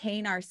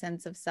maintain our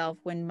sense of self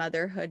when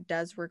motherhood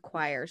does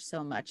require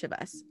so much of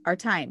us, our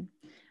time,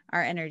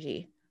 our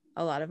energy,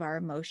 a lot of our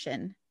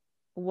emotion?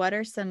 What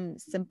are some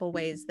simple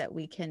ways that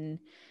we can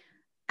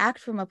act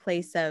from a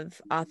place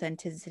of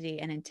authenticity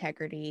and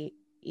integrity,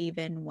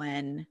 even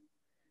when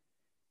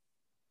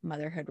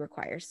motherhood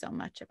requires so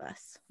much of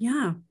us?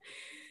 Yeah.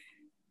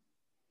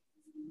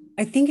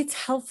 I think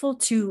it's helpful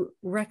to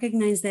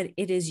recognize that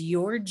it is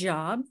your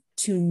job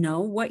to know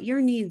what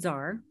your needs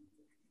are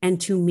and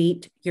to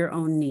meet your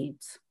own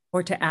needs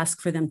or to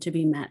ask for them to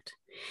be met.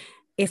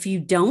 If you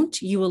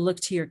don't, you will look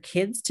to your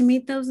kids to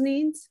meet those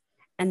needs,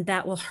 and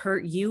that will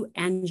hurt you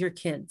and your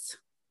kids.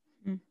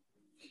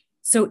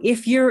 So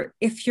if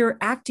you're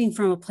acting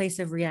from a place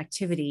of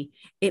reactivity,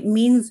 it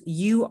means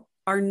you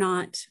are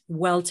not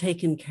well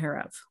taken care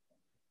of.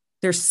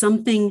 There's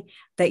something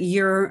that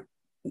you're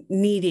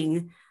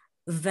needing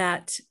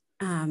that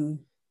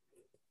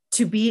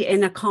to be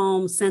in a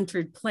calm,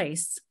 centered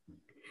place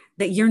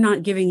that you're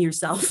not giving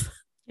yourself.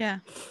 Yeah.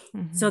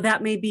 So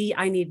that may be,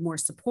 I need more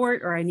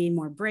support, or I need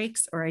more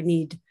breaks, or I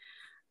need,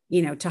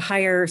 to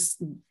hire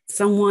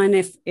someone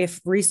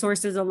if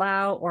resources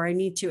allow, or I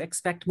need to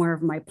expect more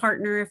of my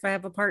partner if I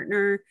have a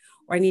partner,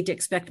 or I need to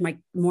expect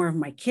more of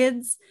my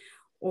kids,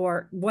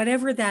 or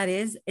whatever that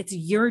is. It's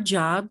your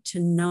job to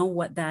know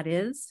what that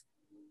is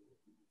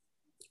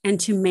and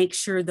to make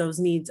sure those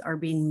needs are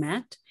being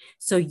met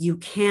so you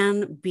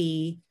can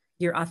be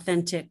your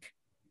authentic,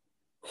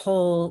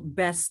 whole,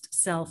 best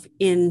self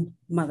in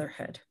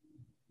motherhood.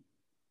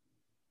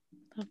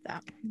 Love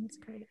that. That's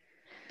great.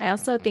 I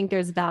also think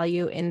there's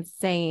value in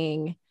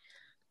saying,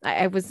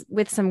 I was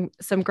with some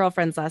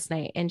girlfriends last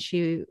night, and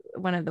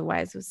one of the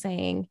wives was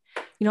saying,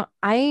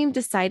 I'm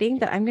deciding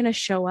that I'm going to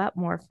show up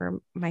more for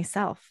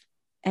myself,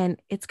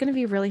 and it's going to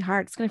be really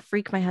hard. It's going to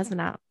freak my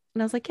husband out.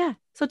 And I was like, yeah.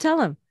 So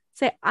tell him,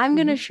 say, I'm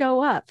going to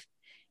show up,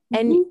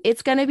 and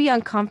it's going to be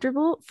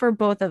uncomfortable for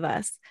both of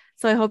us.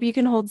 So I hope you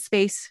can hold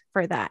space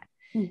for that.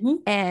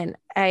 And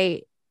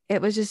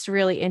it was just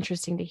really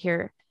interesting to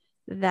hear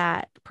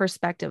that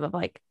perspective of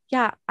like,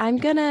 yeah, I'm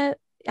going to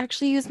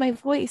actually use my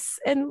voice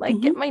and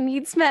get my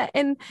needs met.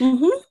 And,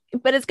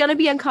 but it's going to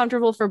be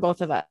uncomfortable for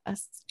both of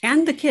us.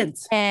 And the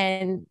kids.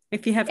 And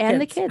if you have kids.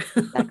 And the kids.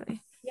 Exactly.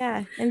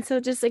 Yeah. And so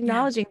just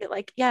acknowledging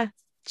that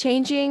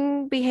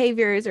changing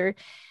behaviors or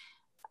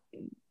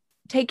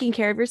taking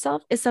care of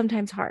yourself is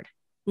sometimes hard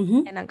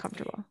and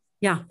uncomfortable.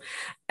 Yeah.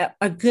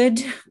 A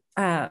good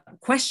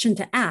question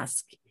to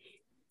ask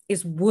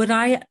is, would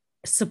I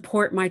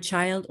support my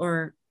child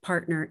or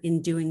partner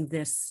in doing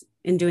this,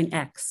 in doing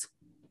X?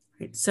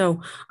 Right?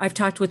 So I've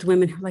talked with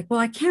women who are like, well,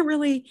 I can't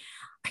really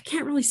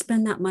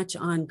spend that much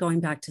on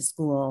going back to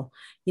school,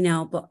 and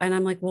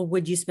I'm like, well,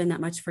 would you spend that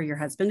much for your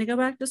husband to go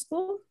back to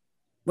school?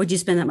 Would you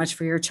spend that much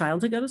for your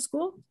child to go to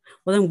school?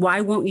 Well, then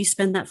why won't you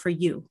spend that for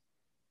you?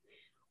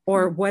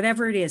 Or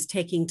whatever it is,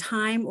 taking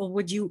time. Or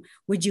would you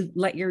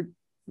let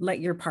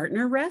your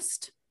partner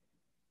rest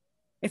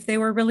if they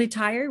were really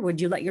tired? Would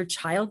you let your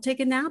child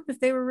take a nap if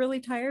they were really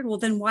tired? Well,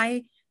 then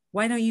why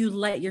don't you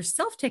let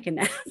yourself take a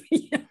nap?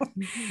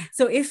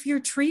 So if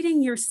you're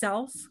treating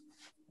yourself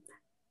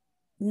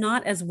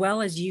not as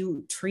well as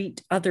you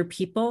treat other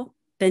people,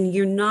 then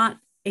you're not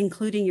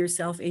including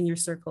yourself in your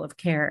circle of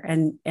care,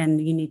 and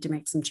you need to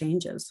make some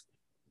changes.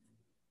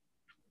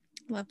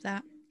 Love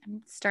that.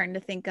 I'm starting to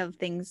think of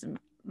things,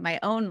 my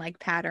own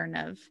pattern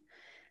of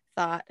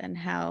thought, and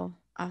how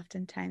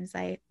oftentimes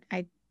I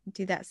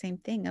do that same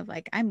thing of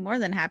like, I'm more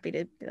than happy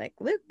to be like,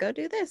 Luke, go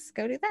do this,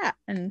 go do that.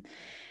 And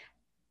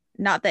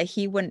not that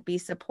he wouldn't be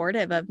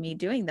supportive of me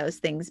doing those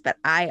things, but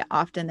I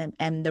often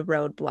am the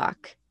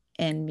roadblock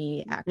in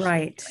me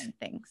actually doing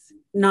things.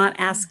 Not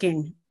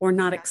asking or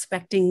not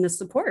expecting the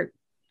support.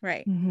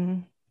 Right. Mm-hmm.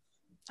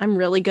 I'm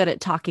really good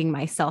at talking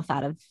myself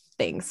out of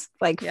thing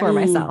like for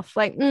myself,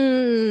 like, I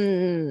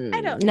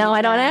don't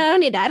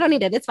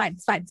need it. It's fine.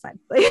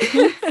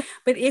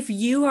 But if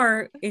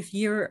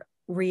you're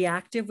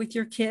reactive with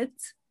your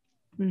kids,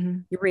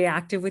 you're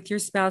reactive with your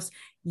spouse,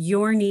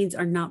 your needs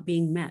are not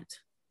being met.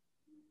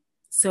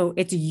 So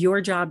it's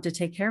your job to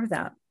take care of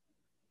that.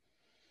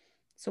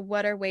 So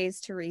what are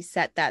ways to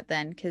reset that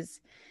then?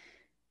 Because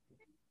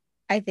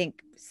I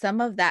think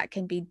some of that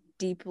can be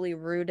deeply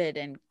rooted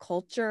in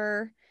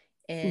culture,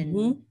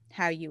 in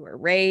how you were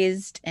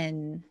raised,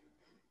 and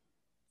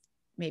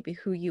maybe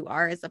who you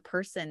are as a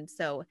person.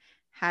 So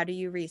how do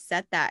you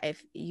reset that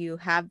if you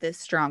have this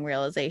strong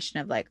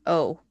realization of like,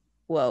 oh,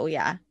 whoa,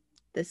 yeah,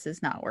 this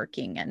is not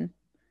working and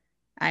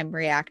I'm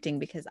reacting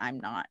because I'm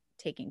not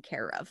taken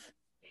care of?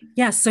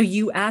 Yeah. So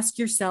you ask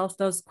yourself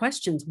those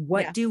questions.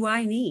 What do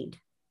I need?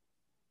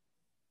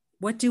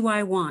 What do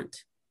I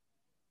want?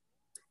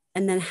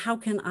 And then how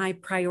can I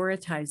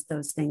prioritize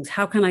those things?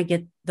 How can I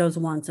get those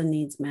wants and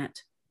needs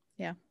met?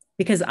 Yeah.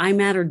 Because I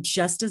matter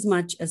just as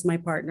much as my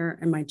partner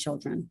and my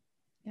children.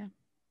 Yeah.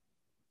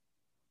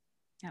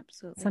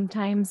 Absolutely.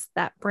 Sometimes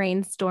that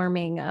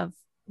brainstorming of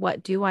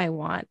what do I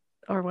want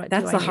or what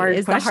that's do I the hard need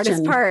is question. The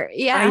hardest part.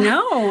 Yeah. I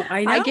know.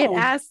 I get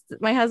asked,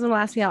 my husband will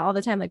ask me all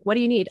the time, like, what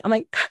do you need? I'm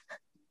like,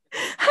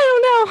 I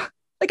don't know.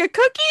 Like a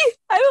cookie?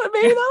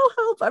 Maybe that'll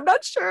help. I'm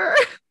not sure.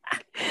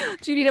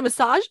 Do you need a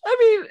massage? I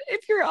mean,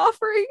 if you're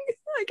offering,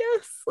 I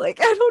guess, like,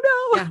 I don't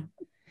know. Yeah.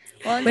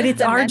 Well, but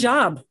it's our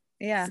job.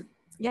 Yeah.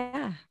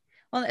 Yeah.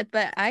 Well,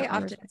 but I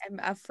often am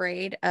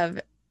afraid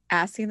of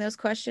asking those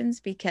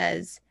questions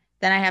because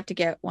then I have to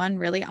get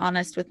really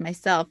honest with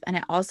myself. And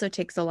it also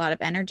takes a lot of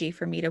energy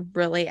for me to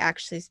really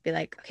actually be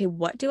like, okay,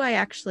 what do I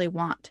actually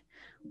want?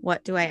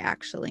 What do I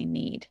actually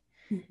need?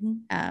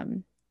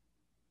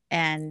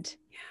 And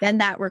then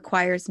that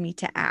requires me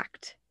to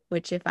act,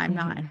 which if I'm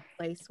not in a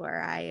place where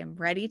I am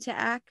ready to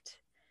act,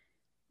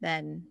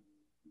 then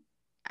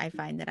I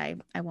find that I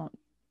won't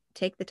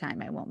take the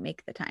time. I won't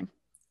make the time.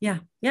 Yeah.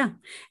 Yeah.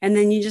 And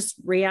then you just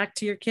react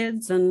to your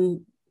kids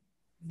and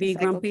be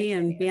grumpy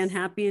and be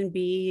unhappy and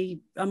be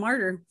a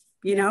martyr,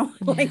 you know,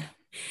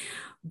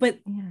 but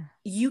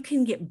you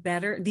can get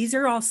better. These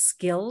are all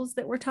skills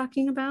that we're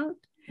talking about.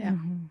 Yeah.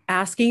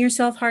 Asking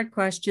yourself hard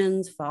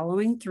questions,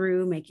 following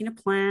through, making a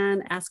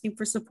plan, asking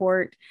for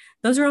support.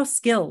 Those are all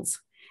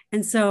skills.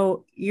 And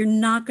so you're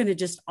not going to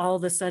just all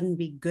of a sudden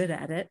be good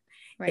at it.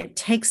 Right. It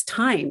takes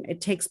time. It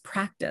takes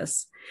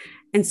practice.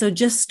 And so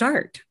just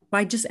start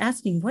by just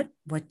asking, what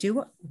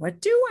do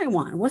I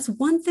want? What's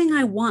one thing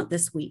I want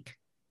this week?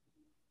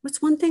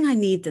 What's one thing I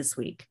need this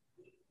week?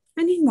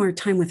 I need more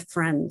time with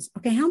friends.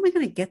 Okay. How am I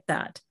going to get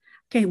that?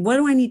 Okay. What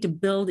do I need to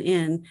build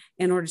in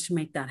order to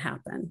make that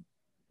happen?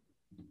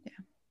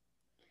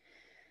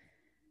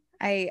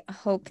 I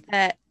hope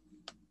that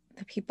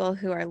the people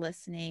who are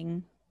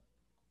listening,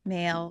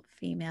 male,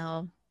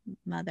 female,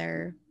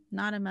 mother,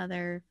 not a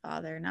mother,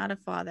 father, not a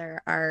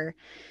father, are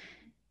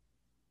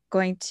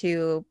going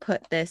to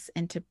put this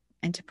into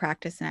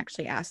practice and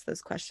actually ask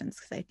those questions,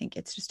 because I think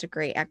it's just a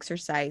great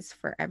exercise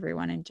for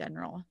everyone in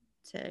general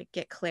to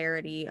get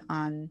clarity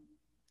on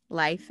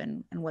life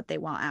and what they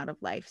want out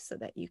of life, so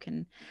that you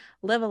can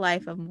live a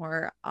life of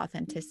more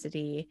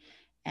authenticity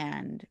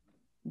and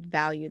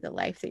value the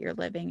life that you're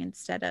living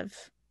instead of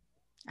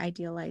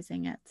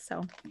idealizing it.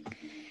 So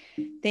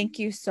thank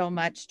you so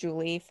much,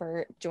 Julie,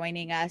 for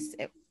joining us.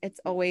 It's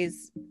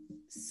always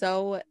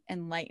so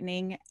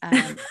enlightening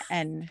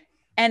and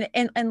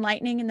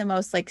enlightening in the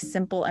most like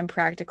simple and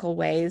practical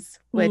ways,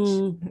 which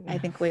I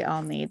think we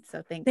all need.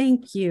 So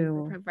thank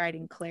you for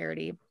providing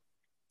clarity.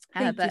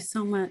 Thank you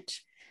so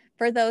much.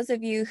 For those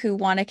of you who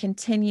want to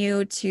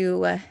continue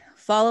to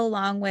follow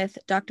along with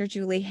Dr.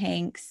 Julie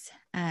Hanks,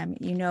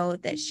 you know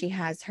that she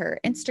has her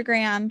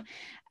Instagram,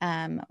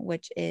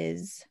 which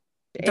is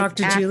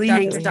Dr. Julie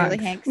Hanks.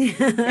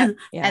 Yep.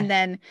 Yeah. And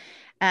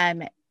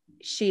then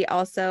she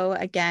also,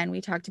 again,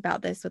 we talked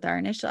about this with our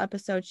initial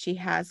episode, she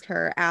has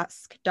her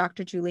Ask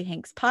Dr. Julie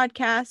Hanks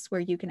podcast, where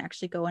you can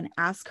actually go and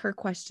ask her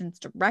questions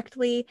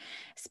directly,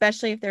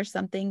 especially if there's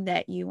something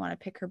that you want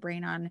to pick her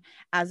brain on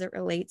as it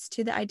relates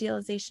to the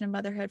idealization of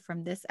motherhood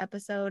from this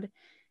episode.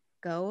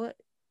 Go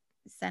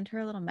send her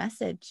a little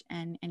message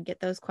and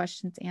get those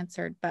questions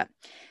answered. But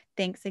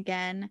thanks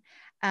again.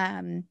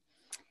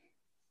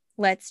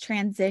 Let's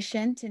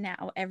transition to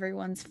now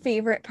everyone's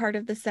favorite part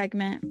of the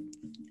segment.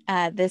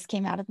 This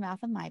came out of the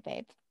mouth of my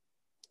babe.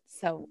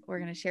 So we're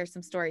going to share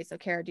some stories. So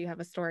Kara, do you have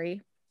a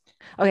story?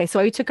 Okay.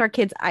 So we took our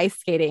kids ice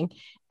skating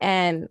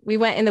and we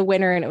went in the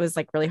winter and it was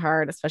like really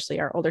hard, especially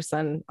our older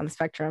son on the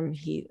spectrum.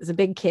 He is a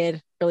big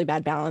kid, really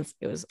bad balance.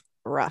 It was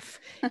rough.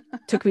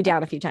 Took me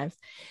down a few times.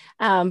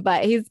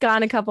 But he's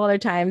gone a couple other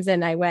times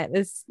and I went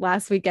this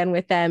last weekend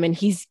with them and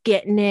he's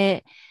getting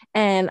it.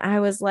 And I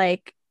was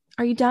like,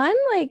 are you done?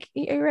 Like, are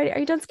you ready? Are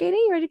you done skating?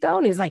 You ready to go?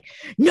 And he's like,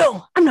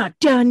 no, I'm not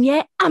done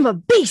yet. I'm a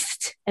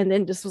beast. And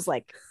then just was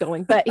like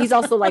going, but he's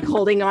also like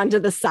holding on to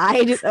the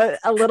side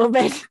a little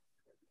bit.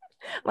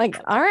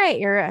 Like, all right,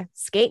 you're a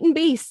skating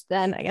beast.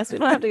 Then I guess we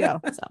don't have to go.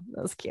 So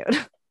that was cute.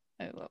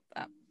 I love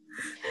that.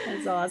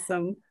 That's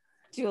awesome.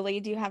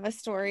 Julie, do you have a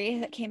story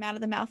that came out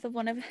of the mouth of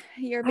one of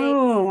your babies?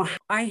 Oh,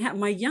 I have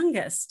my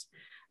youngest,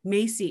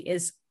 Macy,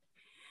 is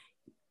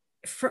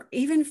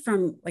even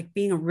from like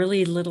being a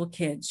really little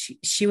kid,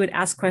 she would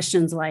ask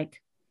questions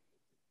like,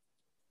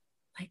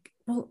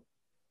 well,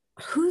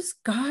 who's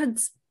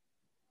God's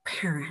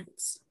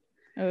parents?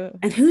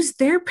 And who's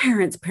their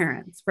parents'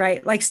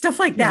 right? Like stuff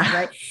like that,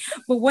 right?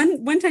 But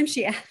one time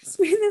she asked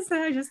me this,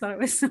 and I just thought it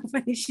was so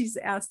funny. She's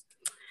asked,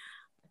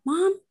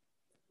 Mom,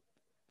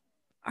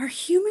 are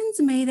humans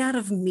made out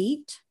of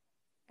meat?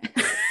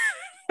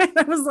 And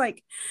I was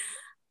like,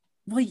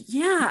 well,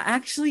 yeah,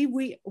 actually,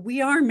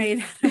 we are made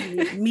out of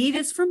meat. Meat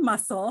is from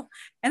muscle.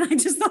 And I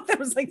just thought that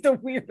was like the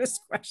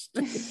weirdest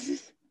question.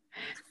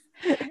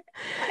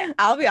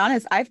 I'll be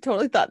honest, I've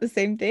totally thought the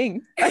same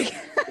thing. Like,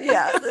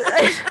 Yeah.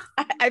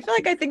 I feel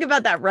like I think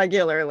about that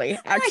regularly,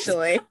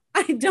 actually.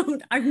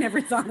 I've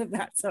never thought of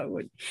that. So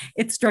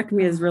it struck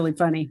me as really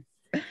funny.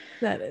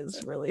 That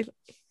is really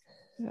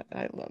funny.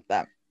 I love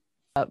that.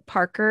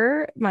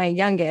 Parker, my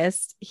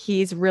youngest,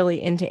 he's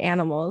really into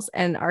animals,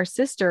 and our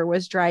sister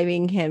was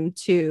driving him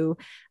to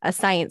a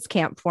science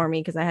camp for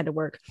me because I had to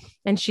work.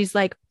 And she's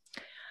like,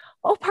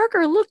 oh,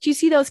 Parker, look, do you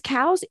see those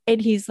cows?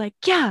 And he's like,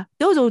 yeah,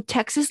 those old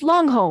Texas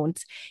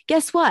Longhorns.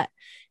 Guess what?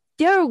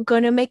 They're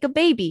going to make a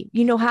baby.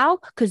 You know how?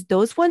 Because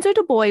those ones are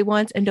the boy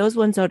ones and those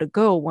ones are the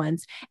girl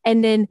ones.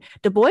 And then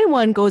the boy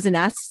one goes and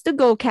asks the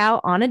girl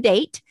cow on a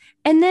date,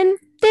 and then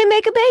they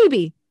make a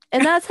baby.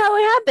 And that's how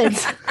it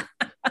happens.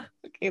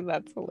 Okay,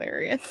 that's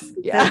hilarious.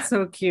 Yeah. That's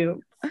so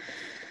cute.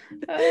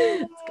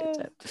 That's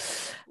good.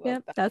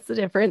 Yep, that's the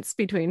difference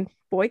between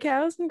boy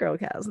cows and girl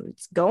cows.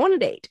 It's go on a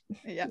date.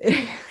 Yeah.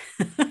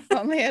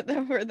 Only it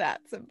were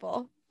that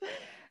simple.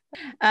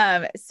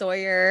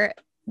 Sawyer,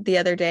 the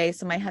other day,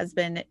 so my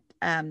husband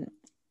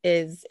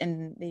is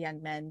in the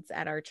young men's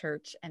at our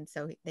church, and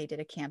so they did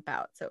a camp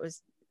out. So it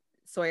was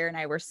Sawyer and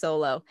I were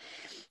solo.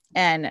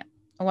 And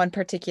one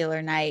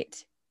particular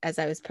night, as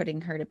I was putting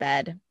her to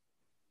bed,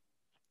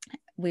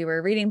 we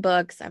were reading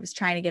books. I was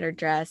trying to get her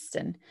dressed,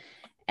 and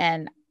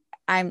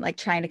I'm like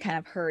trying to kind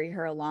of hurry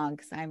her along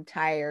because I'm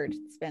tired.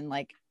 It's been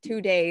like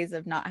 2 days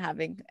of not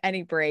having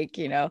any break,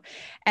 and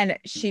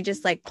she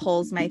just like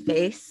pulls my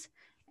face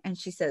and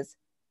she says,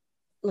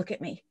 look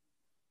at me.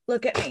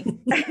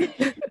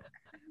 And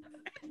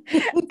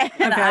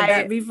I've had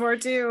that before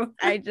too.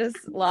 I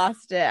just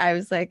lost it. I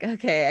was like,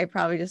 okay, I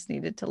probably just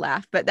needed to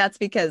laugh. But that's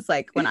because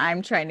like when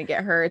I'm trying to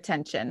get her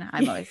attention,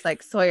 I'm always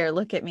like, Sawyer,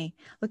 look at me,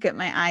 look at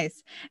my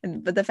eyes.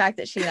 But the fact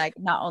that she like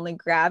not only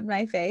grabbed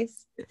my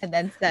face and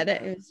then said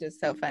it, it was just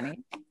so funny.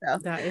 So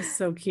that is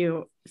so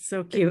cute.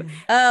 So cute.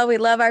 Oh, we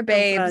love our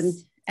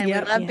babes, so and we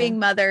love being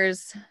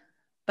mothers,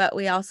 but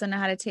we also know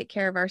how to take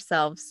care of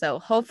ourselves. So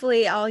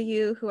hopefully all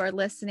you who are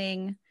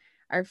listening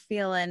are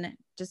feeling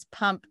just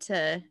pumped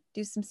to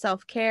do some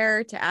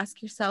self-care, to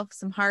ask yourself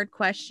some hard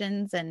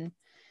questions, and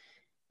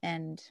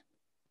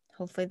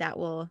hopefully that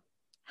will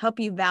help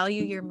you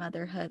value your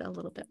motherhood a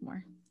little bit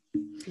more.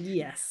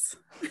 Yes.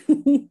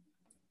 Well,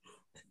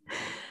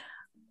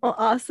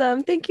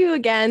 awesome. Thank you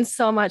again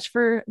so much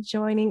for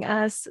joining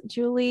us,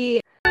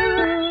 Julie.